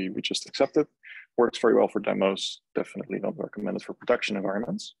not, we just accept it. Works very well for demos, definitely not recommended for production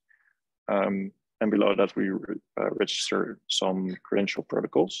environments. And below that, we register some credential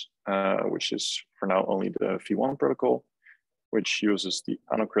protocols, which is for now only the V1 protocol, which uses the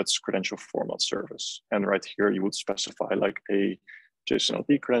Anocrats credential format service. And right here, you would specify like a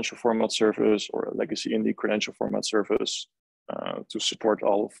JSON-LT credential format service or a legacy INI credential format service to support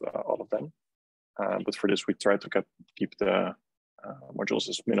all of them. But for this, we try to keep the modules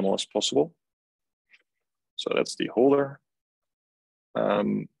as minimal as possible. So that's the holder.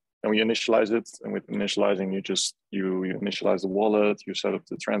 Then we initialize it, and with initializing, you initialize the wallet, you set up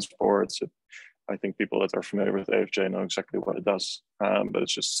the transports. I think people that are familiar with AFJ know exactly what it does, but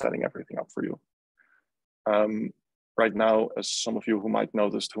it's just setting everything up for you. Right now, as some of you who might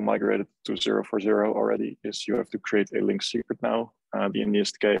noticed who migrated to 040 already, is you have to create a link secret now. The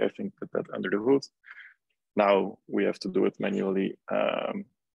NESDK, I think, put that under the hood. Now we have to do it manually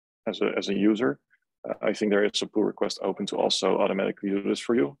as a user. I think there is a pull request open to also automatically do this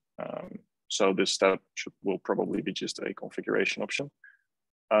for you. So this step will probably be just a configuration option.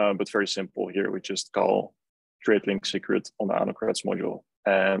 But very simple here, we just call create link secret on the Anocrats module,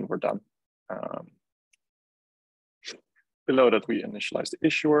 and we're done. Below that, we initialize the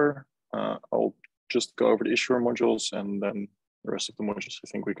issuer. I'll just go over the issuer modules, and then the rest of the modules I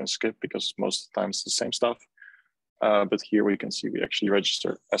think we can skip because most of the time it's the same stuff. But here we can see we actually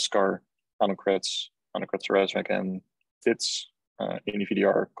register SCAR, Anocrats, Razrak, and DITs,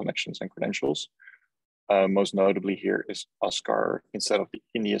 INI-VDR connections and credentials. Most notably here is ASCAR instead of the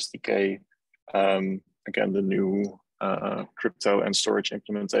INI SDK. Again, the new crypto and storage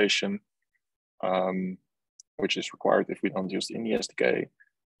implementation, which is required if we don't use the INI SDK.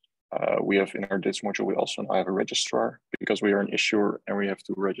 We have in our DITs module, we also now have a registrar because we are an issuer and we have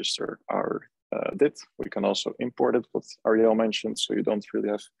to register our DIT. We can also import it, what Ariel mentioned, so you don't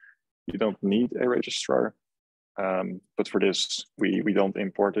need a registrar. But for this, we don't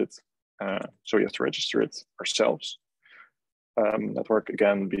import it. So we have to register it ourselves. Network,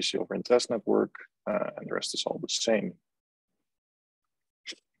 again, BC over in test network, and the rest is all the same.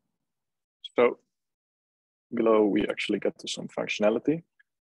 So below, we actually get to some functionality,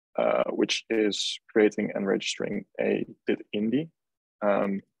 which is creating and registering a DIT INDI.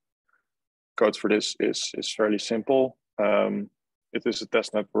 Code for this is fairly simple. It is a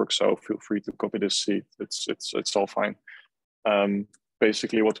test network, so feel free to copy this seed. It's all fine.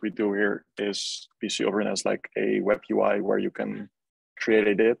 Basically, what we do here is BC Overin has like a web UI where you can create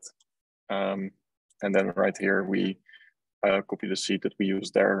a DIT, and then right here we copy the seed that we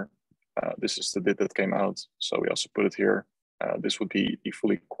use there. This is the DIT that came out, so we also put it here. This would be the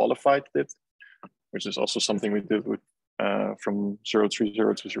fully qualified DIT, which is also something we did with from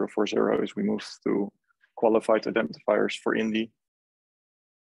 030 to 040 is we moved to qualified identifiers for INDI.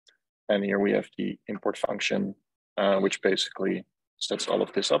 And here we have the import function, which basically sets all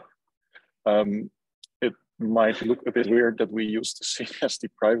of this up. It might look a bit weird that we use the same as the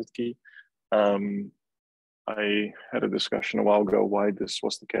private key. I had a discussion a while ago why this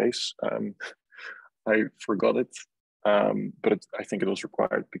was the case. I forgot it, but I think it was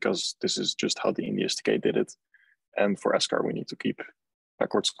required because this is just how the INDI SDK did it. And for SCAR, we need to keep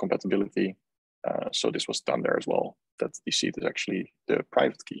backwards compatibility. So this was done there as well, that the seed is actually the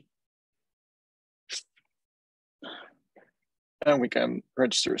private key. And we can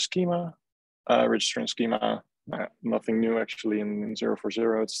register a schema. Registering schema, nothing new actually in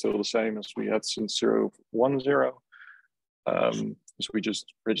 040. It's still the same as we had since 010. So we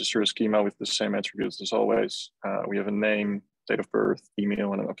just register a schema with the same attributes as always. We have a name, date of birth,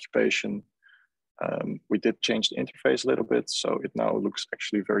 email, and an occupation. We did change the interface a little bit, so it now looks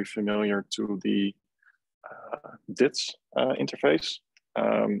actually very familiar to the DITs interface.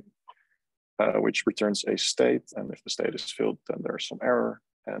 Which returns a state, and if the state is filled, then there's some error,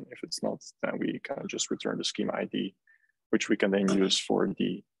 and if it's not, then we can just return the schema ID, which we can then use for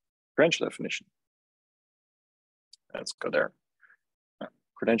the credential definition. Let's go there.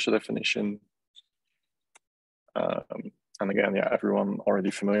 Credential definition. And again, yeah, everyone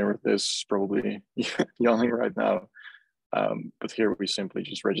already familiar with this, probably yawning right now. But here we simply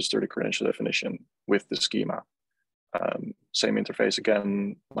just register the credential definition with the schema. Same interface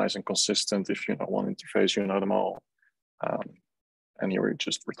again, nice and consistent. If you know one interface, you know them all. And here we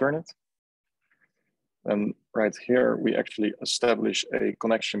just return it. And right here, we actually establish a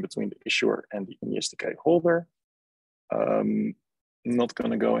connection between the issuer and the INI SDK holder. Not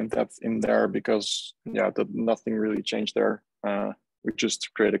going to go in depth in there because nothing really changed there. We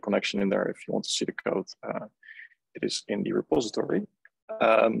just create a connection in there. If you want to see the code, it is in the repository.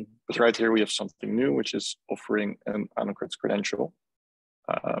 But right here we have something new, which is offering an Anocrats credential.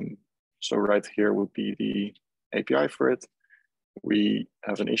 So right here would be the API for it. We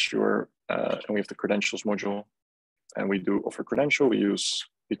have an issuer and we have the credentials module, and we do offer credential. We use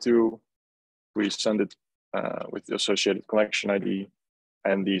V2. We send it with the associated connection ID,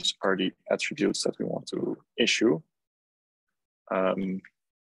 and these are the attributes that we want to issue. And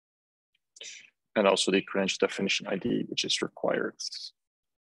also the credential definition ID, which is required.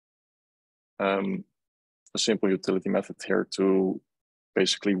 A simple utility method here to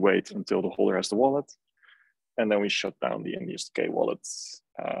basically wait until the holder has the wallet. and then we shut down the IndySDK wallet.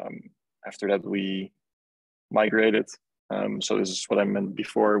 After that, we migrated. So this is what I meant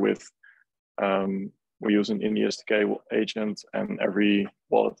before with we use an IndySDK agent, and every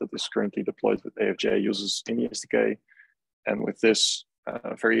wallet that is currently deployed with AFJ uses IndySDK. And with this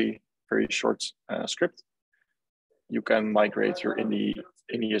very short script, you can migrate your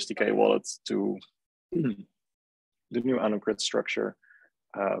IndySDK wallet to the new AnuCred structure.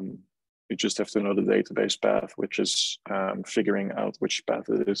 You just have to know the database path, which is figuring out which path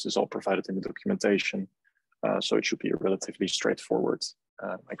it is all provided in the documentation. So it should be a relatively straightforward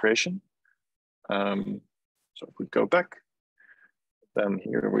migration. So if we go back, then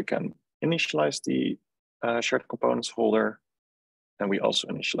here we can initialize the shared components folder, and we also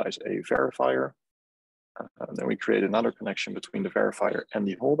initialize a verifier. Then we create another connection between the verifier and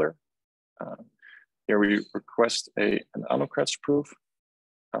the holder. Here we request an AnuCreds proof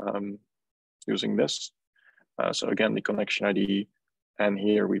using this. So again, the connection ID, and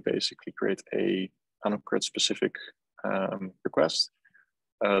here we basically create a AnuCred specific request.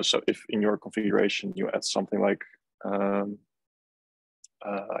 So if in your configuration you add something like,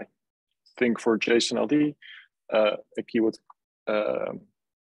 I think for JSON-LD, a keyword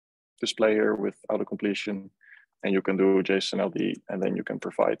display here with auto-completion, and you can do JSON-LD, and then you can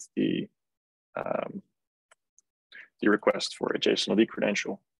provide the request for a JSON-LD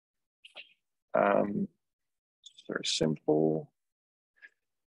credential. Very simple.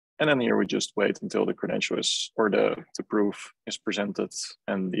 And then here we just wait until the credential is, or the proof is presented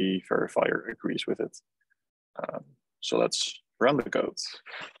and the verifier agrees with it. So let's run the code.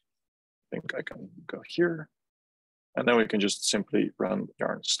 I think I can go here. And then we can just simply run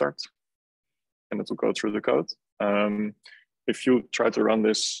yarn start, and it will go through the code. If you try to run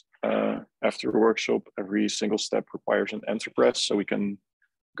this after a workshop, every single step requires an enter press, so we can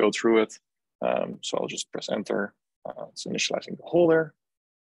go through it. So I'll just press enter. It's initializing the holder,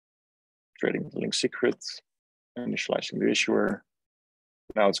 creating the link secret, initializing the issuer.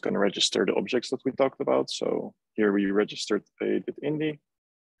 Now it's going to register the objects that we talked about. So here we registered a .indy,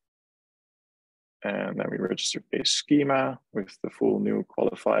 and then we registered a schema with the full new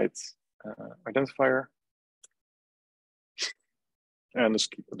qualified identifier. And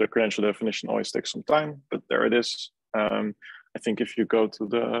the credential definition always takes some time, but there it is. I think if you go to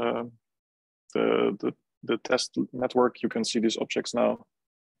the test network, you can see these objects now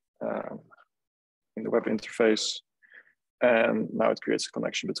in the web interface. And now it creates a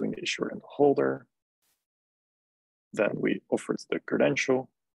connection between the issuer and the holder. Then we offered the credential,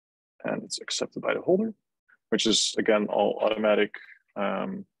 and it's accepted by the holder, which is again all automatic.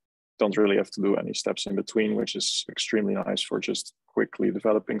 Don't really have to do any steps in between, which is extremely nice for just quickly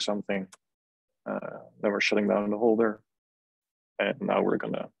developing something. Then we're shutting down the holder, and now we're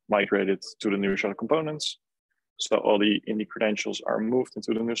gonna migrate it to the new shadow components. So all the Indy credentials are moved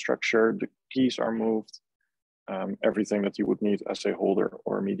into the new structure, the keys are moved, everything that you would need as a holder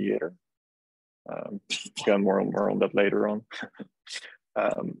or mediator. Again, more on that later on.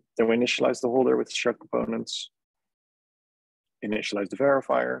 Then we initialize the holder with shared components, initialize the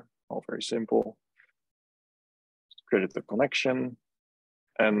verifier, all very simple. Created the connection,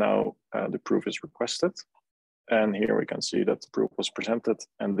 and now the proof is requested. And here we can see that the proof was presented,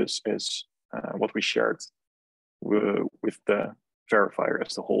 and this is what we shared with the verifier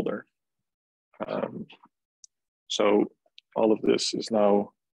as the holder. So all of this is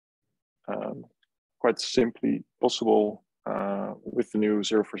now quite simply possible with the new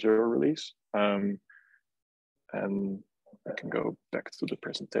 040 release. And I can go back to the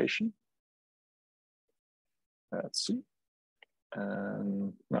presentation. Let's see.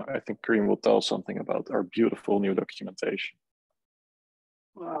 And now I think Kareem will tell something about our beautiful new documentation.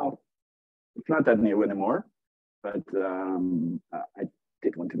 Well, it's not that new anymore, but I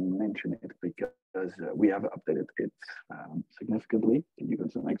did want to mention it because we have updated it significantly. Can you go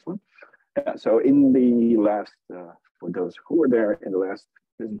to the next one? Yeah, so in the last, for those who were there in the last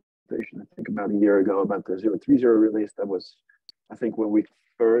presentation, I think about a year ago, about the 030 release, that was, I think, when we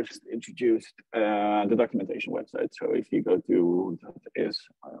first introduced the documentation website. So if you go to .is,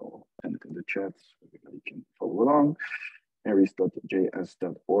 I'll send it in the chat so everybody can follow along,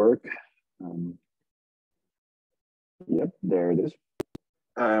 aries.js.org. Yep, there it is.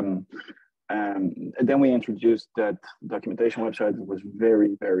 And then we introduced that documentation website. It was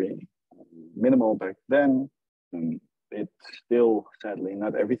very, very minimal back then. It still, sadly,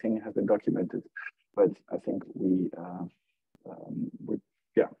 not everything has been documented, but I think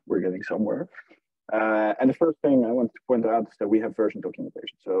we're getting somewhere. And the first thing I want to point out is that we have version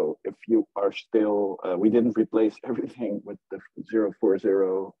documentation. So if you are still, we didn't replace everything with the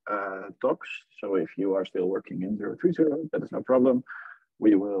 040 docs. So if you are still working in 030, that is no problem.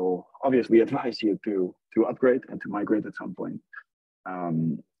 We will obviously advise you to upgrade and to migrate at some point.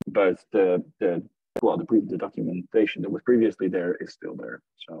 But the documentation that was previously there is still there.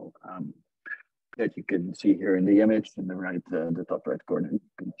 So that you can see here in the image in the right, the top right corner, you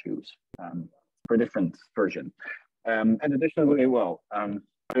can choose for different version. And additionally, well,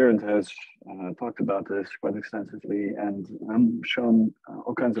 Berend has talked about this quite extensively and shown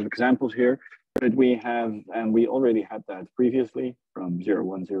all kinds of examples here that we have, and we already had that previously from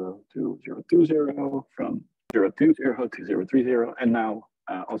 010 to 020, from 020 to 030, and now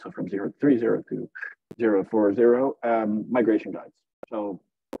also from 030 to 040 migration guides. So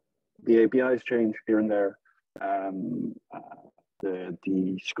the APIs change here and there.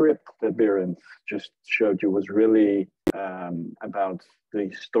 The script that Berend just showed you was really about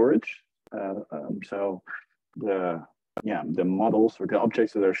the storage. So the models or the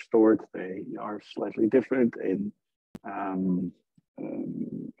objects that are stored, they are slightly different in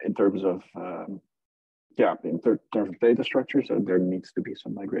terms of terms of data structure. So there needs to be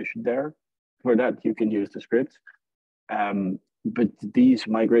some migration there. For that, you can use the script. But these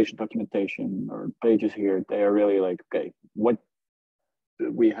migration documentation or pages here, they are really like, okay, what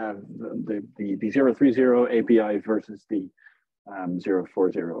we have the 030 API versus the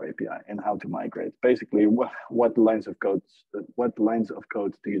 040 API and how to migrate. Basically, what lines of code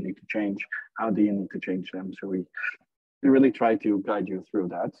do you need to change? How do you need to change them? So we really try to guide you through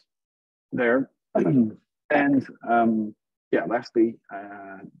that there. And lastly,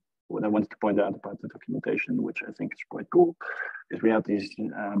 what I wanted to point out about the documentation, which I think is quite cool, is we have these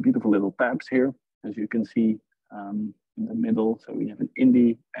beautiful little tabs here, as you can see in the middle. So we have an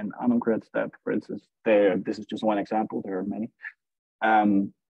Indie and Anoncreds tab, for instance. This is just one example. There are many,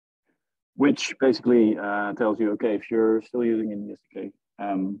 which basically tells you, okay, if you're still using Indie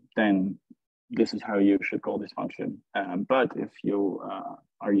SDK, then this is how you should call this function. But if you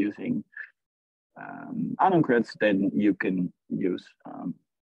are using Anoncreds, then you can use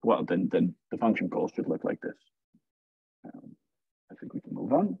then the function calls should look like this. I think we can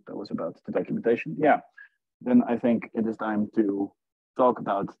move on. That was about the documentation. Yeah. Then I think it is time to talk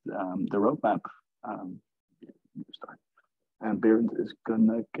about the roadmap. Start. And Berend is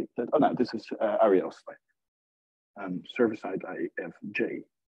gonna kick that. Oh no, this is Ariel's slide. Server-side IFJ.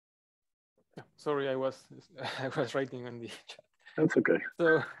 Sorry, I was writing on the chat. That's okay.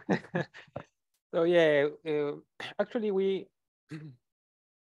 So, so yeah, actually we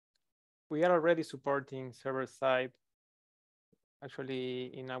are already supporting server-side.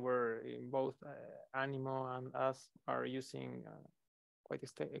 Actually, in both Animo and us are using quite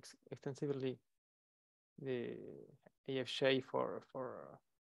extensively the AFJ for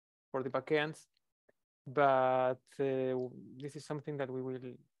the backends, but this is something that we will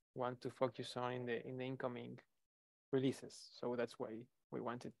want to focus on in the incoming releases. So that's why we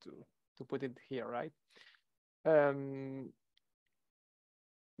wanted to put it here, right?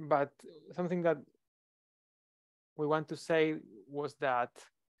 But something that we want to say was that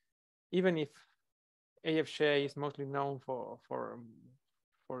even if AFJ is mostly known for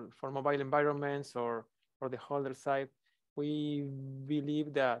mobile environments or the holder side, we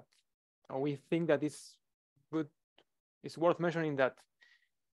believe that, or we think that it's worth mentioning that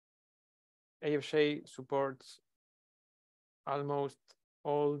AFJ supports almost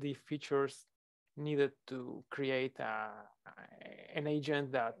all the features needed to create an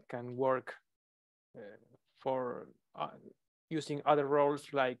agent that can work for using other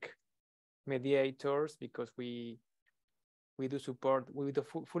roles like mediators, because we do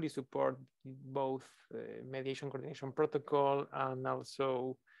fully support both mediation coordination protocol and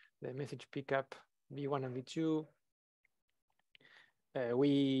also the message pickup V1 and V2.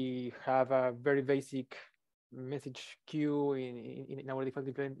 We have a very basic message queue in our default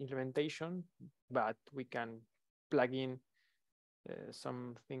implementation, but we can plug in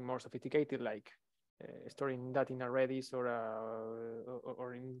something more sophisticated, like storing that in a Redis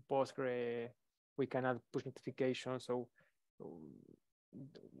or in Postgre. We can add push notifications. So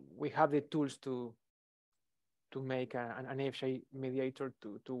we have the tools to make an AFJ mediator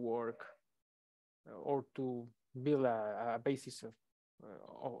to work, or to build a basis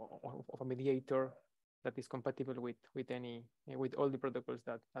of a mediator that is compatible with all the protocols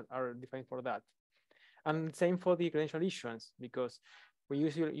that are defined for that. And same for the credential issuance, because we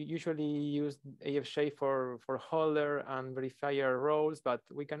usually use AFJ for holder and verifier roles, but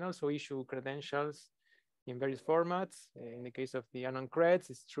we can also issue credentials in various formats. In the case of the Anoncreds,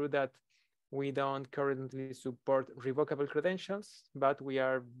 it's true that We don't currently support revocable credentials, but we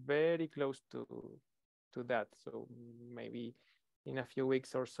are very close to that. So maybe in a few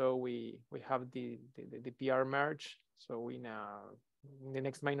weeks or so, we have the PR merge. So in the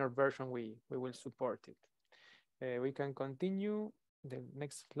next minor version, we will support it. We can continue the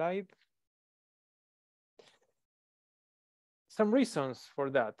next slide. Some reasons for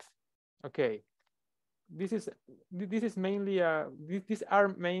that. Okay, these are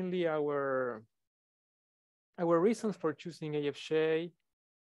mainly our reasons for choosing AFJ,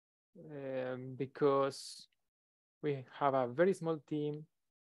 because we have a very small team.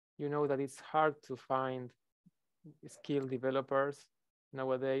 You know that it's hard to find skilled developers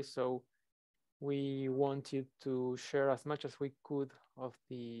nowadays, so we wanted to share as much as we could of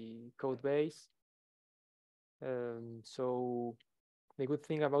the code base. So the good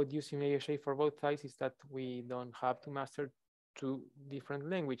thing about using AFJ for both sides is that we don't have to master 2 different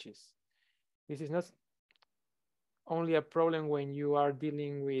languages. This is not only a problem when you are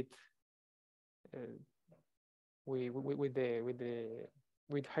dealing with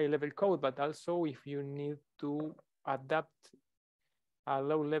high-level code, but also if you need to adapt a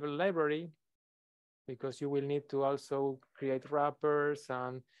low-level library, because you will need to also create wrappers,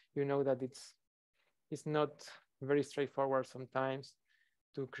 and you know that it's not very straightforward sometimes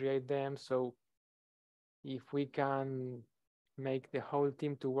to create them. So if we can make the whole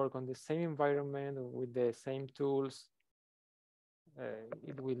team to work on the same environment with the same tools,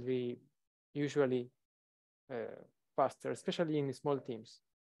 it will be usually faster, especially in small teams.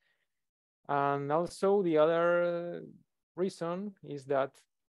 And also the other reason is that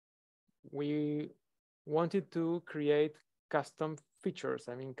we wanted to create custom features.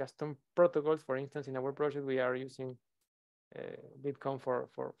 I mean, custom protocols. For instance, in our project, we are using Bitcoin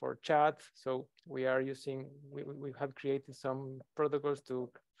for chat. So we are using, we have created some protocols to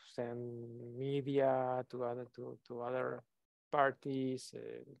send media to other parties,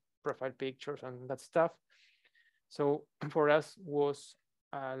 profile pictures and that stuff. So for us was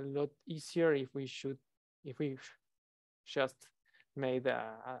a lot easier if we just made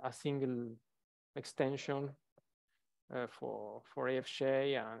a single extension for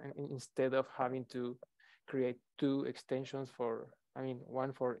AFJ, and instead of having to create 2 extensions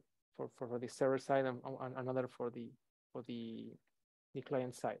one for the server side and another for the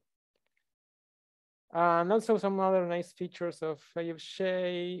client side. And also some other nice features of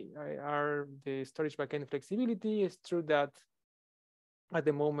AFJ are the storage backend flexibility. It's true that at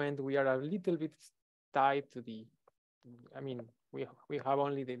the moment we are a little bit tied to we have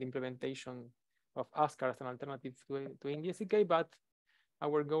only the implementation of ASCAR as an alternative to NDSK, but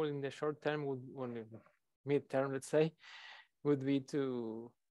our goal in the short term mid-term, let's say, would be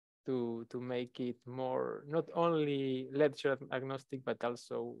to make it more not only ledger agnostic, but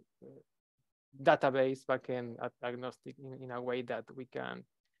also database backend agnostic in a way that we can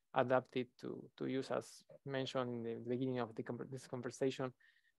adapt it to use, as mentioned in the beginning of this conversation,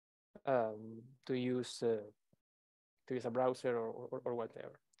 to use a browser or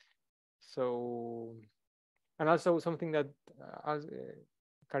whatever. So, and also something that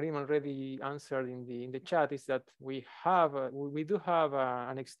Karim already answered in the chat is that we do have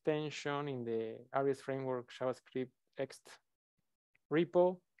an extension in the Aries framework JavaScript Ext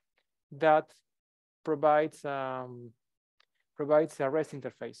repo that provides a REST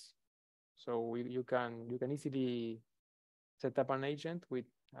interface. So you can easily set up an agent with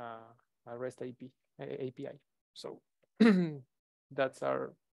a REST API. So that's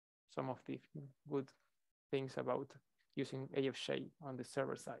some of the good things about using AFJ on the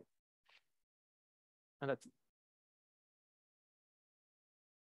server side. And that's it.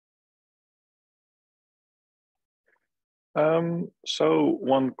 So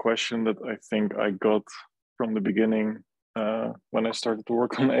one question that I think I got from the beginning when I started to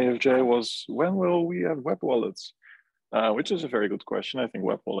work on AFJ was, when will we have web wallets? Which is a very good question. I think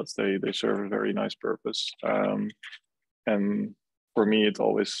web wallets, they serve a very nice purpose. And for me, it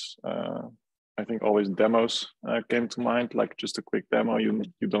always, I think always demos came to mind, like just a quick demo. You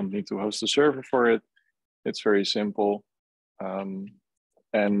don't need to host a server for it. It's very simple.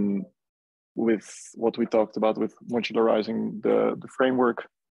 And with what we talked about with modularizing the framework,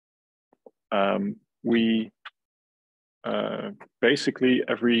 we basically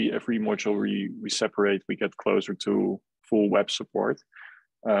every module we separate, we get closer to full web support.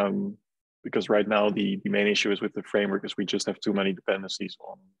 Because right now the main issue is with the framework is we just have too many dependencies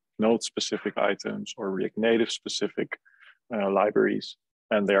on Node specific items or React Native specific libraries,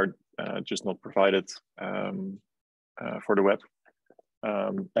 and they are just not provided for the web.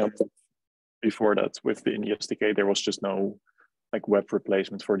 And before that, with the SDK, there was just no like web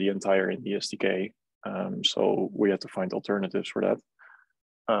replacement for the entire indie SDK. So we had to find alternatives for that.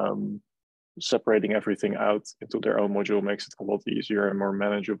 Separating everything out into their own module makes it a lot easier and more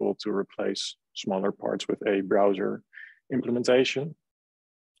manageable to replace smaller parts with a browser implementation.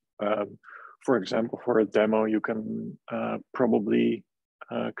 For example, for a demo, you can probably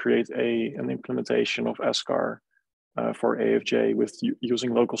create an implementation of SCAR for AFJ with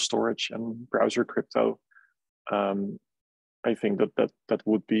using local storage and browser crypto. I think that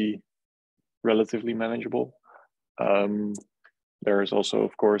would be relatively manageable. There is also,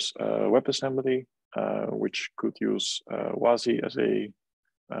 of course, WebAssembly, which could use WASI as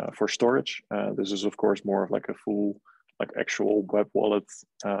for storage. This is, of course, more of like a full, like actual web wallet,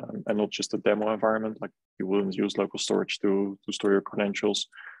 and not just a demo environment. Like you wouldn't use local storage to store your credentials,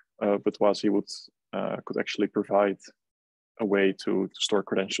 but WASI could actually provide a way to store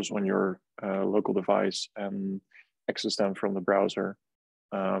credentials on your local device and access them from the browser.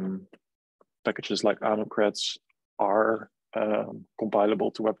 Packages like AnuCreds are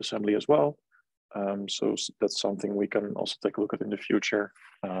compilable to WebAssembly as well. So that's something we can also take a look at in the future.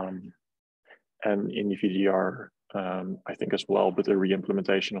 And in the VDR, I think as well, but the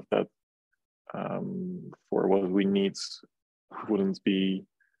re-implementation of that for what we need wouldn't be,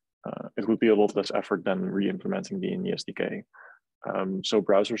 it would be a lot less effort than re-implementing the SDK. So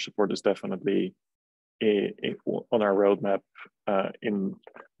browser support is definitely on our roadmap, in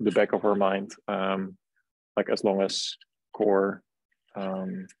the back of our mind, like as long as core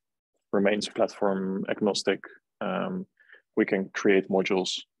remains platform agnostic, we can create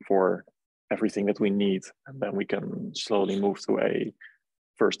modules for everything that we need, and then we can slowly move to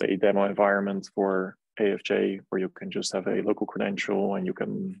first a demo environment for AFJ, where you can just have a local credential and you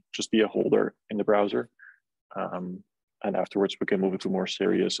can just be a holder in the browser. And afterwards, we can move into more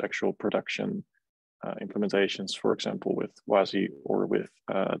serious actual production implementations, for example, with WASI or with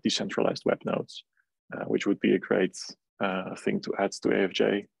decentralized web nodes, which would be a great thing to add to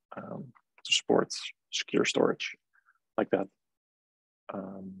AFJ to support secure storage like that.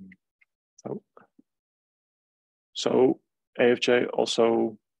 So AFJ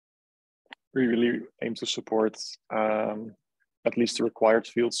also really aim to support at least the required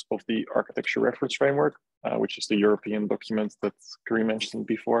fields of the architecture reference framework, which is the European document that Karim mentioned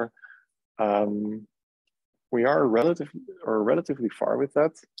before. We are relatively far with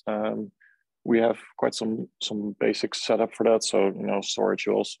that. We have quite some basic setup for that. So storage,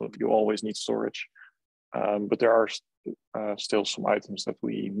 you always need storage, but there are still some items that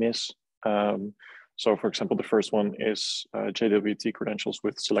we miss. So for example, the first one is JWT credentials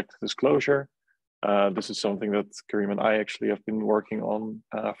with selected disclosure. This is something that Karim and I actually have been working on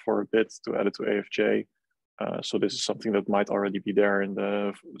for a bit to add it to AFJ. So this is something that might already be there in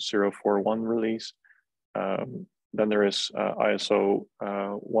the 041 release. Then there is ISO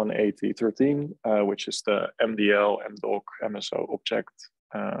 18013, which is the MDL, MDoc, MSO object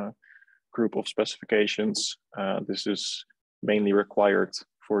group of specifications. This is mainly required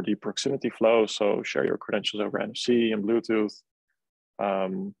for the proximity flow, so share your credentials over NFC and Bluetooth.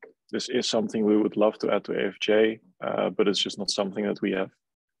 This is something we would love to add to AFJ, but it's just not something that we have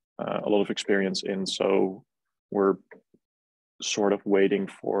a lot of experience in. So we're sort of waiting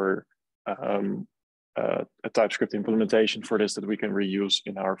for a TypeScript implementation for this that we can reuse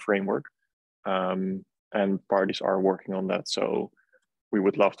in our framework. And parties are working on that. So we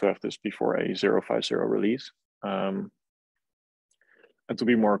would love to have this before a 050 release. And to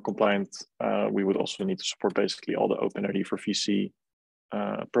be more compliant, we would also need to support basically all the OpenID for VC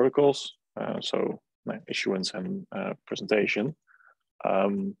protocols. So issuance and presentation.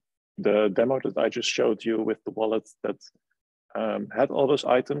 The demo that I just showed you with the wallet that had all those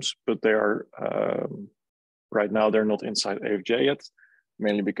items, but they are right now they're not inside AFJ yet,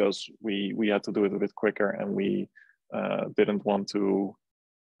 mainly because we had to do it a bit quicker and we didn't want to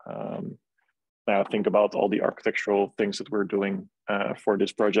think about all the architectural things that we're doing for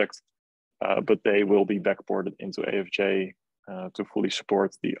this project, but they will be backported into AFJ to fully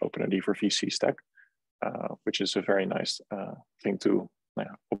support the OpenID for VC stack, which is a very nice thing to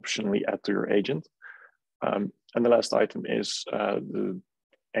optionally add to your agent. And the last item is the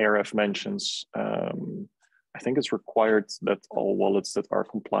ARF mentions, I think it's required that all wallets that are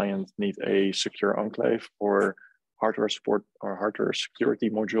compliant need a secure enclave or hardware support or hardware security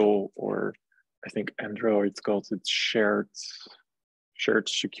module, or I think Android called it shared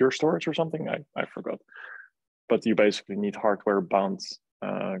secure storage or something. I forgot. But you basically need hardware bound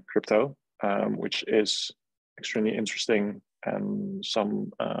crypto, which is extremely interesting and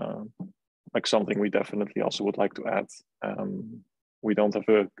something we definitely also would like to add. We don't have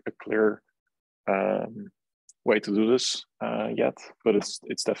a clear way to do this yet, but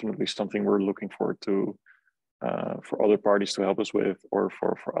it's definitely something we're looking forward to for other parties to help us with, or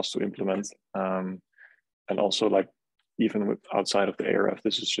for us to implement. And also, like, even with outside of the ARF,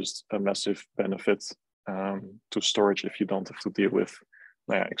 this is just a massive benefit to storage if you don't have to deal with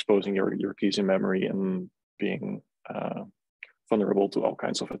exposing your keys in memory and being vulnerable to all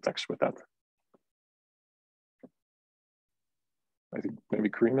kinds of attacks with that. I think maybe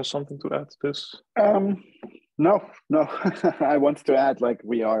Kareem has something to add to this. No. I want to add, like,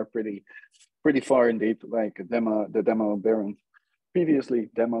 we are pretty far indeed. Like the demo Baron previously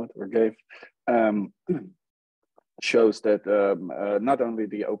demoed or gave shows that not only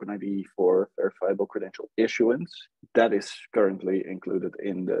the OpenID for verifiable credential issuance, that is currently included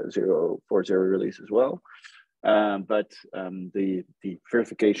in the 0.40 release as well, but the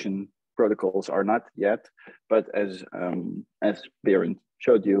verification protocols are not yet. But as Baron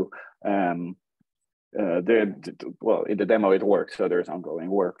showed you, well, in the demo it works, so there's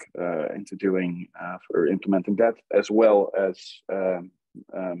ongoing work into doing for implementing that, as well as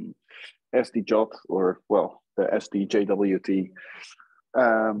SDJOT, or well, the SDJWT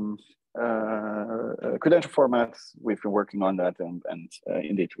credential format. We've been working on that, and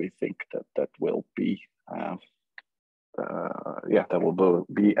indeed we think that will be that will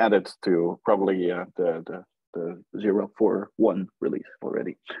be added to probably the 0.41 release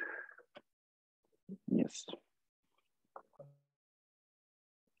already. Yes.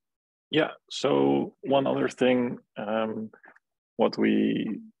 Yeah. So one other thing, what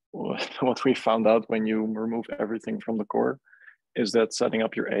we found out when you remove everything from the core is that setting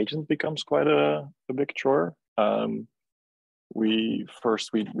up your agent becomes quite a big chore. We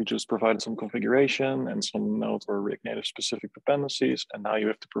just provided some configuration and some Node or React Native specific dependencies, and now you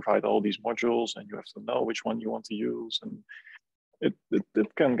have to provide all these modules, and you have to know which one you want to use, and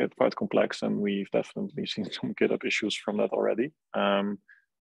it can get quite complex, and we've definitely seen some GitHub issues from that already.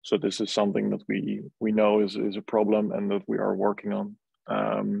 So this is something that we know is a problem and that we are working on.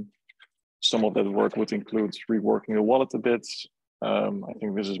 Some of that work would include reworking the wallet a bit. I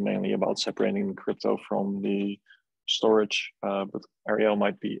think this is mainly about separating crypto from the storage, but Ariel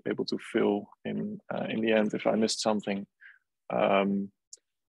might be able to fill in the end if I missed something.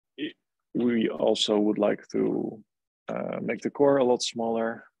 We also would like to make the core a lot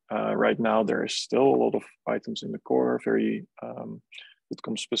smaller. Right now, there is still a lot of items in the core, very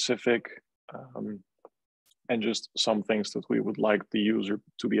outcome specific, and just some things that we would like the user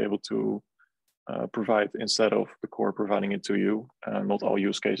to be able to provide instead of the core providing it to you. Not all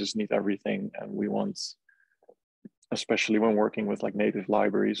use cases need everything, and we want, especially when working with like native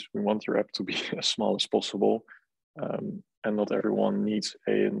libraries, we want your app to be as small as possible, and not everyone needs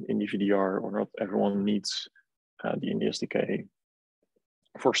an IndieVDR, or not everyone needs the Indie SDK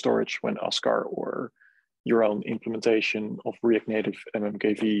for storage, when Ascar or your own implementation of React Native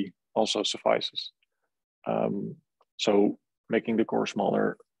MMKV also suffices. So making the core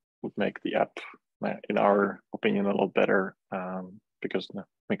smaller would make the app, in our opinion, a lot better, because it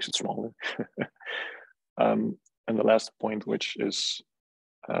makes it smaller. And the last point, which is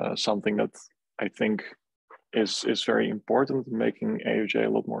something that I think is very important, making AUJ a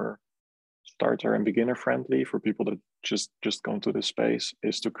lot more starter and beginner friendly for people that just go into this space,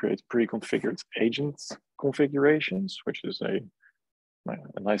 is to create pre-configured agent configurations, which is a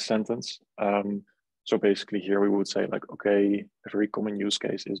nice sentence. So basically here we would say, like, okay, a very common use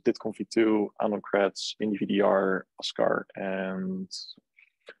case is ditconf2, anocrats, IndieVDR, Ascar, and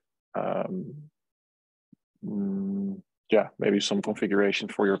maybe some configuration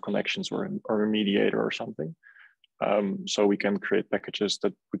for your connections or a mediator or something. So we can create packages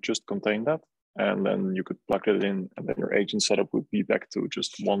that would just contain that, and then you could plug it in, and then your agent setup would be back to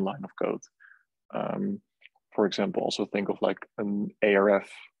just one line of code. For example, also think of like an ARF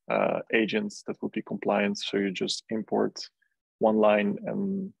agent that would be compliant. So you just import one line,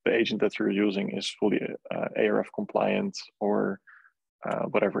 and the agent that you're using is fully ARF compliant, or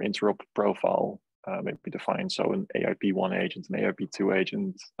whatever interop profile may be defined. So an AIP1 agent, an AIP2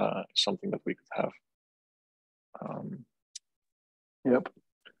 agent, something that we could have. Yep.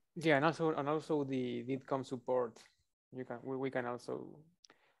 Yeah, and also the DITCOM support. We can also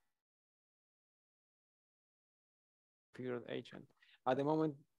figure the agent. At the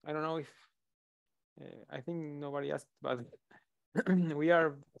moment, I don't know if I think nobody asked, but we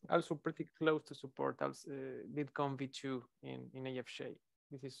are also pretty close to support DITCOM v2 in AFJ.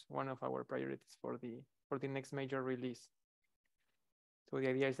 This is one of our priorities for the next major release. So the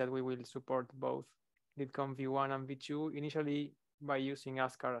idea is that we will support both DITCOM v1 and v2 initially by using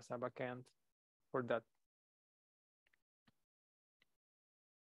Ascar as a backend for that.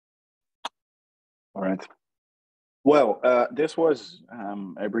 All right. Well, this was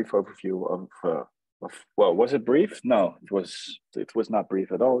a brief overview of, well, was it brief? No, it was not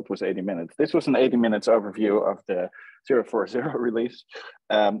brief at all. It was 80 minutes. This was an 80 minutes overview of the 040 release.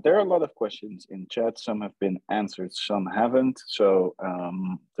 There are a lot of questions in chat. Some have been answered, some haven't. So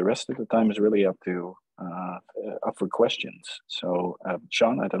the rest of the time is really up for questions. So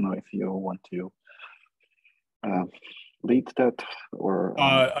Sean, I don't know if you want to lead that, or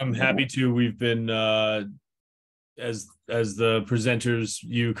I'm happy to. We've been as the presenters,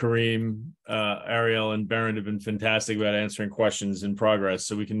 you, Kareem, Ariel, and Baron have been fantastic about answering questions in progress.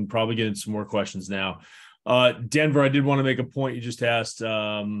 So we can probably get into some more questions now. Denver, I did want to make a point you just asked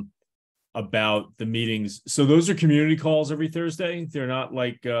about the meetings. So those are community calls every Thursday. They're not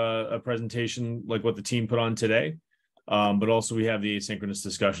like a presentation like what the team put on today. But also we have the asynchronous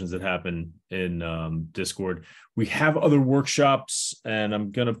discussions that happen in Discord. We have other workshops, and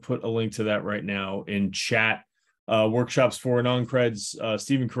I'm going to put a link to that right now in chat. Workshops for non-creds.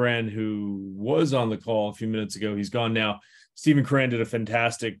 Stephen Curran, who was on the call a few minutes ago, he's gone now. Stephen Curran did a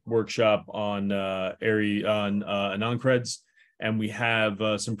fantastic workshop on Aries, on non-creds, and we have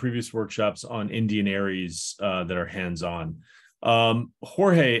some previous workshops on Indian Aries that are hands-on.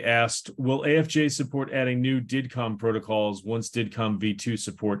 Jorge asked, will AFJ support adding new DIDCOM protocols once DIDCOM v2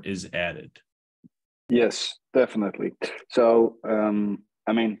 support is added? Yes, definitely. So,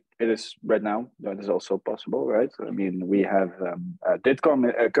 I mean, it is right now, that is also possible, right? I mean, we have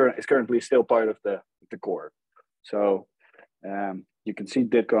DIDCOM is currently still part of the core. So you can see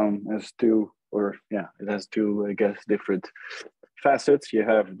DIDCOM as two, or yeah, it has two, I guess, different facets. You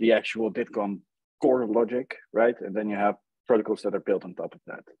have the actual DIDCOM core logic, right? And then you have protocols that are built on top of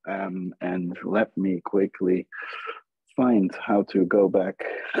that. And let me quickly find how to go back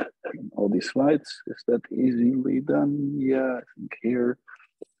all these slides. Is that easily done? Yeah, I think here.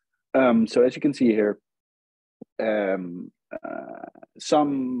 So as you can see here,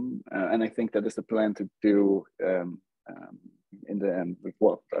 some, and I think that is the plan to do in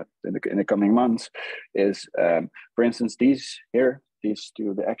the coming months, is for instance these here, these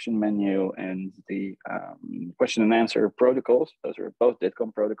two, the action menu and the question and answer protocols. Those are both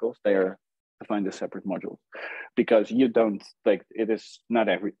DIDCOM protocols. They are defined as separate modules because you don't like it is not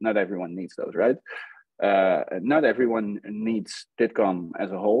everyone needs those, right? Not everyone needs DIDCOM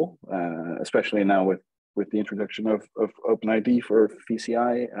as a whole, especially now with the introduction of OpenID for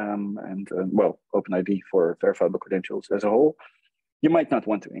VCI and well, OpenID for verifiable credentials as a whole. You might not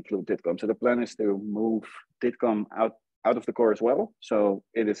want to include DIDCOM. So the plan is to move DIDCOM out of the core as well. So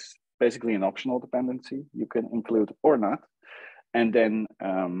it is basically an optional dependency you can include or not. And then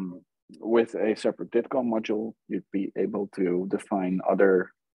with a separate DIDCOM module, you'd be able to define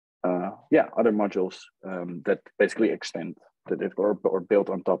other modules that basically extend the DIDCOM or build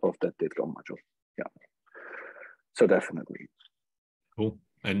on top of that DIDCOM module. Yeah. So definitely. Cool.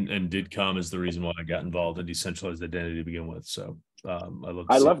 And DIDCOM is the reason why I got involved in decentralized identity to begin with. So I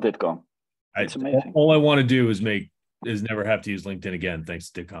love DIDCOM. It's amazing. All I want to do is never have to use LinkedIn again, thanks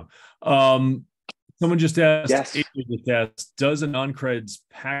to DIDCOM. Someone just asked, yes. Does a non-creds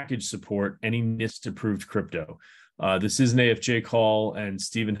package support any NIST approved crypto? This is an AFJ call and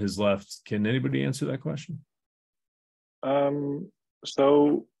Stephen has left. Can anybody answer that question?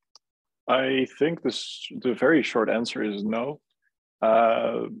 So I think the very short answer is no.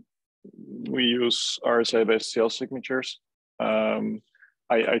 We use RSA-based CL signatures.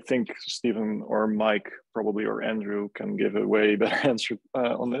 I think Stephen or Mike probably, or Andrew, can give a way better answer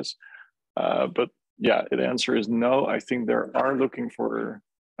on this. But yeah, the answer is no. I think they are looking for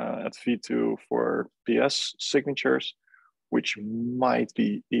at V2 for PS signatures, which might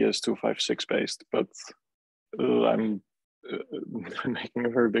be ES256 based, but I'm making a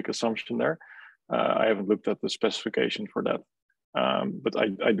very big assumption there. I haven't looked at the specification for that. But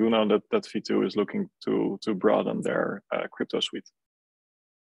I do know that V2 is looking to broaden their crypto suite.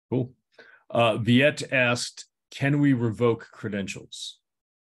 Cool. Viet asked, can we revoke credentials?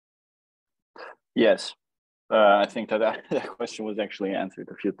 Yes. I think that question was actually answered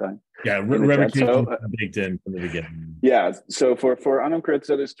a few times. Yeah, revocation baked in from the beginning. Yeah, so for uncreds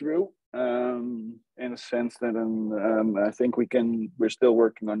that is true, in a sense that I think we're still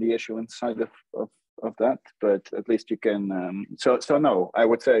working on the issuance side of that, but at least you can. So no, I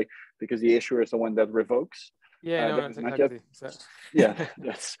would say because the issuer is the one that revokes. Yeah, no, that's exactly. Yeah,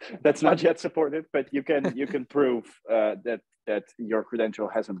 that's not yet supported, but you can prove that your credential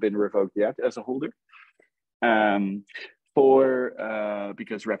hasn't been revoked yet as a holder.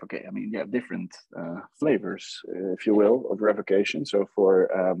 Because revocation, I mean, you have different flavors, if you will, of revocation. So for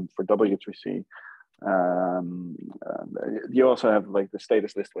W3C, You also have like the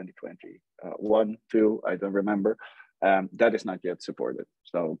status list 2020, 1, 2, I don't remember. That is not yet supported.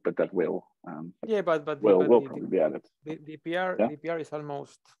 So, but that will. Yeah, but will probably be added. The PR Yeah? the PR is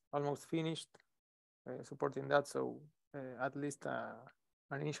almost finished supporting that. So at least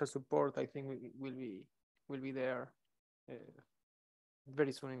an initial support, I think, will be there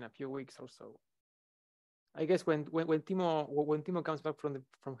very soon, in a few weeks or so. I guess when Timo comes back from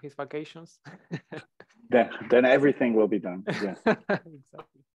his vacations, then everything will be done. Yeah. Exactly.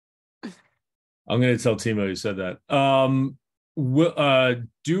 I'm going to tell Timo you said that.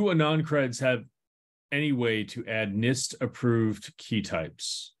 Do anon-creds have any way to add NIST approved key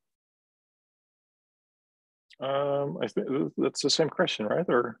types? I think that's the same question, right?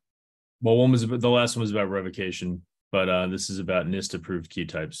 Or well, the last one was about revocation, but this is about NIST approved key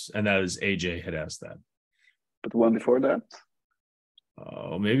types, and that is AJ had asked that. But the one before that?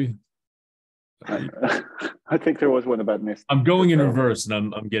 Oh, maybe. I think there was one about NIST. I'm going in reverse,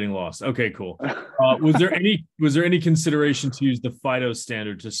 and I'm getting lost. Okay, cool. Was there any consideration to use the FIDO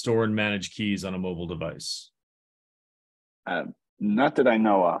standard to store and manage keys on a mobile device? Not that I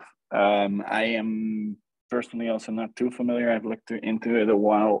know of. I am personally also not too familiar. I've looked into it a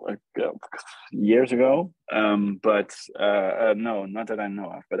while ago, years ago, but no, not that I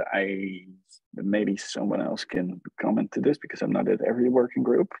know of. But maybe someone else can comment to this because I'm not at every working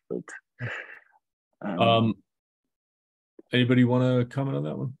group. But anybody want to comment on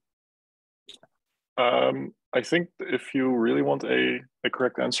that one? I think if you really want a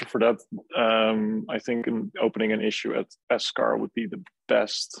correct answer for that, I think opening an issue at SCAR would be the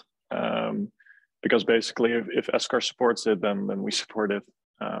best. Because basically, if SCAR supports it, then we support it.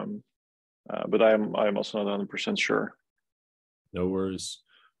 But I'm also not 100% sure. No worries.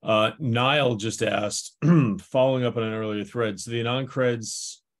 Niall just asked, following up on an earlier thread, so the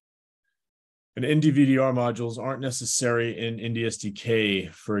anon-creds and NDVDR modules aren't necessary in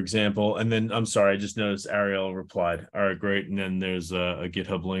IndieSDK, for example. And then, I'm sorry, I just noticed Ariel replied. All right, great. And then there's a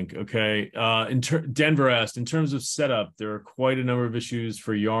GitHub link. Okay. Denver asked, in terms of setup, there are quite a number of issues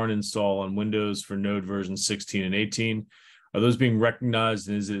for Yarn install on Windows for Node version 16 and 18. Are those being recognized,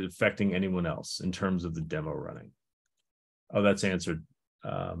 and is it affecting anyone else in terms of the demo running? Oh, that's answered.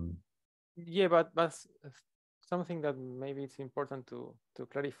 Yeah, but something that maybe it's important to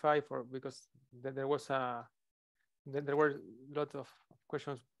clarify because there were a lot of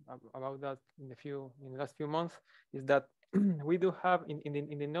questions about that in the last few months, is that we do have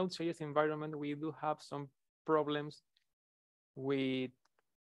in the Node.js environment, we do have some problems with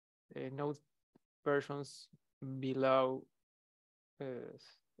Node versions below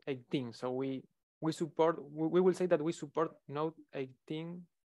 18. So we will say that we support Node 18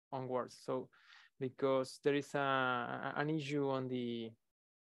 onwards. So because there is an issue on the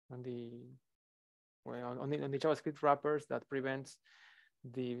JavaScript wrappers that prevents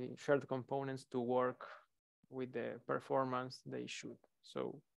the shared components to work with the performance they should.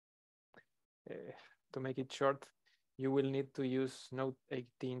 So to make it short, you will need to use Node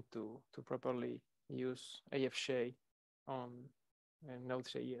 18 to properly use AFJ on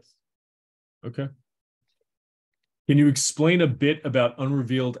Node.js. Okay. Can you explain a bit about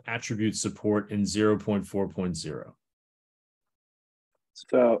unrevealed attribute support in 0.4.0?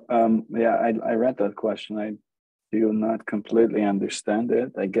 So, yeah, I read that question. I do not completely understand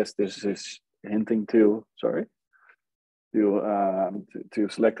it. I guess this is hinting to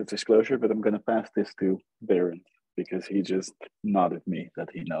selective disclosure, but I'm going to pass this to Barron because he just nodded me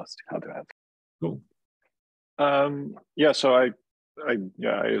that he knows how to have. Cool. Yeah, so I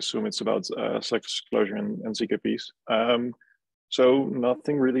assume it's about selective disclosure and ZKPs. So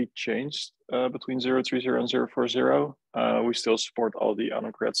nothing really changed between 0.30 and 0.40. We still support all the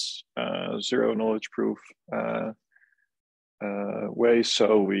anon-creds, zero knowledge proof ways.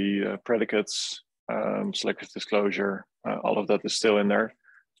 So we predicates, selective disclosure, all of that is still in there.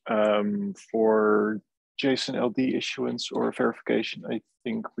 For JSON LD issuance or verification, I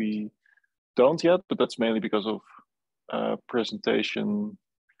think we don't yet, but that's mainly because of present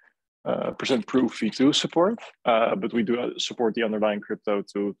proof v2 support, but we do support the underlying crypto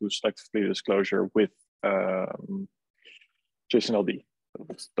to selectively disclosure with JSON LD.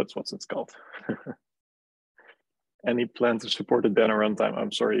 That's what it's called. Any plan to support the Deno runtime?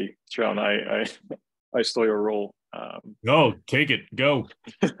 I'm sorry, John, I stole your role. Go, take it, go.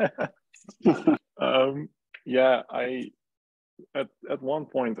 Yeah, at one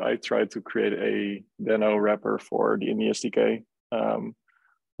point I tried to create a Deno wrapper for the Indie SDK,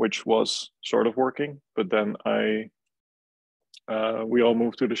 which was sort of working, but then we all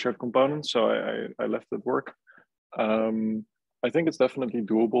moved to the shared component, so I left it work. I think it's definitely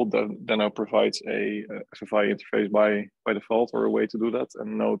doable. Deno provides a FFI interface by default, or a way to do that,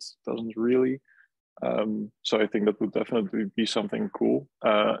 and Node doesn't really. So I think that would definitely be something cool,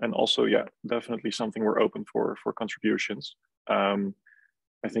 and also, yeah, definitely something we're open for contributions.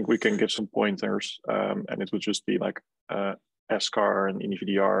 I think we can give some pointers, and it would just be like SCAR and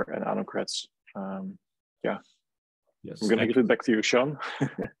IndyVDR and Anocrats. Yeah. Yes, I'm gonna give it back to you, Sean.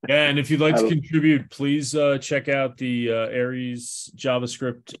 Yeah, and if you'd like to contribute, please check out the Aries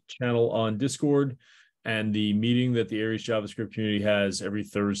JavaScript channel on Discord and the meeting that the Aries JavaScript community has every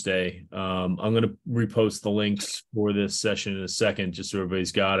Thursday. I'm going to repost the links for this session in a second, just so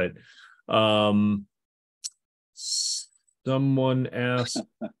everybody's got it. Someone asked.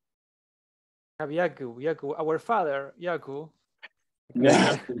 Yaku, our father, Yaku.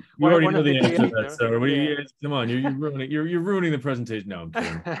 Yeah, You already know the answer to that, so come on, you're ruining it. You're ruining the presentation. No, I'm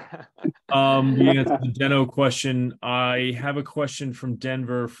kidding. The answer to the Deno question. I have a question from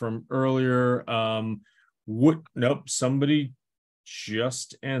Denver from earlier. Nope, somebody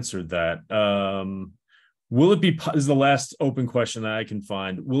just answered that. Will it be, this is the last open question that I can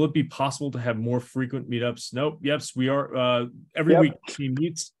find. Will it be possible to have more frequent meetups? Nope. Yes, we are. Every week team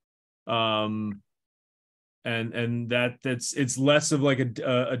meets. And that's it's less of like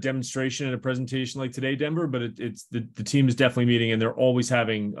a demonstration and a presentation like today, Denver, but it's the team is definitely meeting, and they're always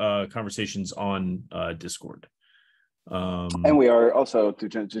having conversations on Discord. And we are also, to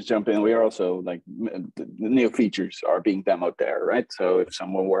just jump in, we are also like the new features are being demoed there, right? So if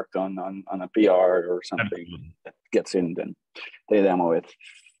someone worked on a PR or something that gets in, then they demo it.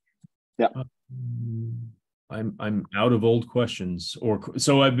 Yeah. I'm out of old questions,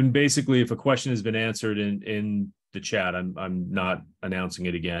 so I've been basically, if a question has been answered in the chat, I'm not announcing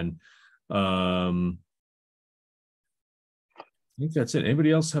it again. I think that's it.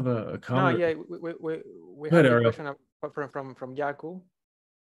 Anybody else have a comment? No, yeah, we have a question from Yaku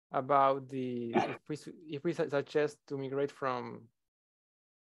about the if we suggest to migrate from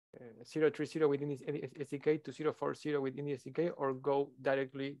 0.3.0 within this SDK to 0.4.0 within the SDK, or go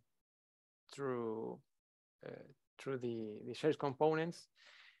directly through the shared components.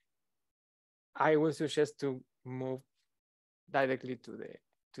 I would suggest to move directly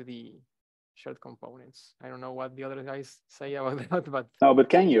to the shared components. I don't know what the other guys say about that, but no, but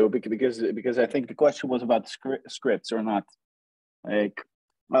can you, because I think the question was about scripts or not. Like,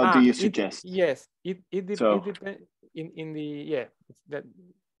 well, do you suggest? Yes, it depends in the, yeah, that,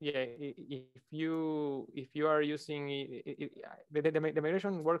 yeah, if you are using the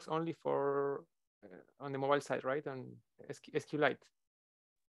migration works only for on the mobile side, right? On SQLite.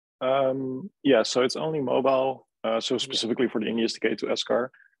 Yeah, so it's only mobile. So specifically for the Indy SDK to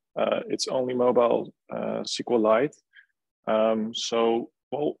SCAR, it's only mobile SQLite. So,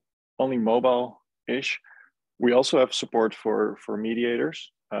 well, only mobile-ish. We also have support for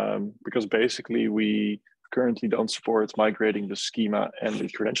mediators, because basically we currently don't support migrating the schema and the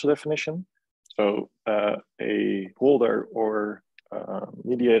credential definition. So a holder or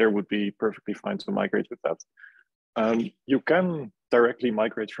mediator would be perfectly fine to migrate with that. You can directly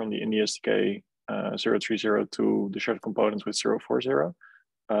migrate from the Indy SDK 0.3.0 to the shared components with 0.4.0,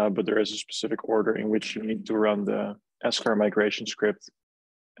 but there is a specific order in which you need to run the SCAR migration script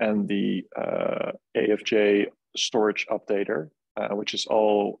and the AFJ storage updater, which is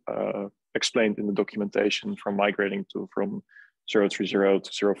all explained in the documentation from migrating from 0.3.0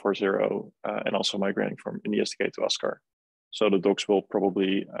 to 0.4.0, and also migrating from Indy SDK to SCAR. So the docs will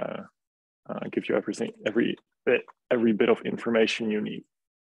probably give you every bit of information you need.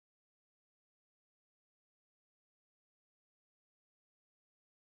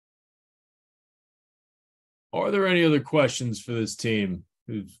 Are there any other questions for this team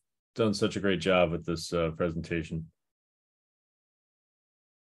who've done such a great job with this presentation?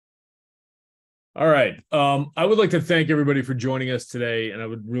 All right. I would like to thank everybody for joining us today, and I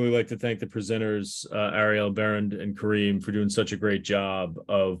would really like to thank the presenters, Ariel, Berend, and Kareem, for doing such a great job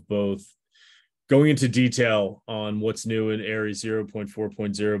of both going into detail on what's new in Aries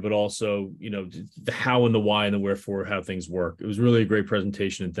 0.4.0, but also, the how and the why and the wherefore, how things work. It was really a great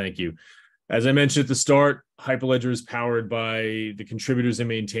presentation, and thank you. As I mentioned at the start, Hyperledger is powered by the contributors and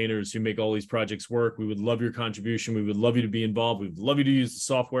maintainers who make all these projects work. We would love your contribution. We would love you to be involved. We would love you to use the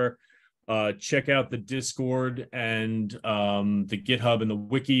software. Check out the Discord and the GitHub and the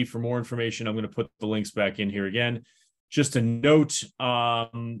wiki for more information. I'm going to put the links back in here again. Just a note,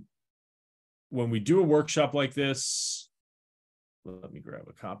 when we do a workshop like this, let me grab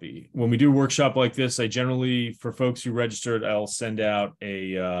a copy. When we do a workshop like this, I generally, for folks who registered, I'll send out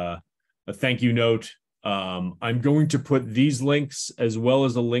a thank you note. I'm going to put these links as well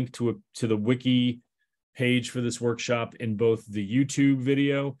as a link to the wiki page for this workshop in both the YouTube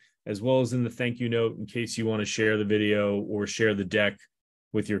video as well as in the thank you note in case you want to share the video or share the deck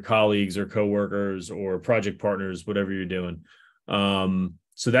with your colleagues or coworkers or project partners, whatever you're doing.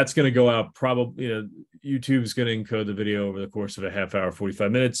 So that's going to go out probably, YouTube's going to encode the video over the course of a half hour,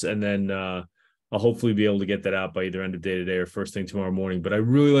 45 minutes. And then I'll hopefully be able to get that out by either end of day today or first thing tomorrow morning. But I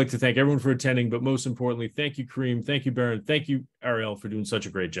really like to thank everyone for attending. But most importantly, thank you, Kareem. Thank you, Baron. Thank you, Ariel, for doing such a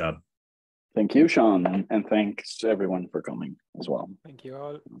great job. Thank you, Sean. And thanks everyone for coming as well. Thank you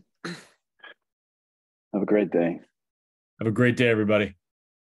all. Have a great day. Have a great day, everybody.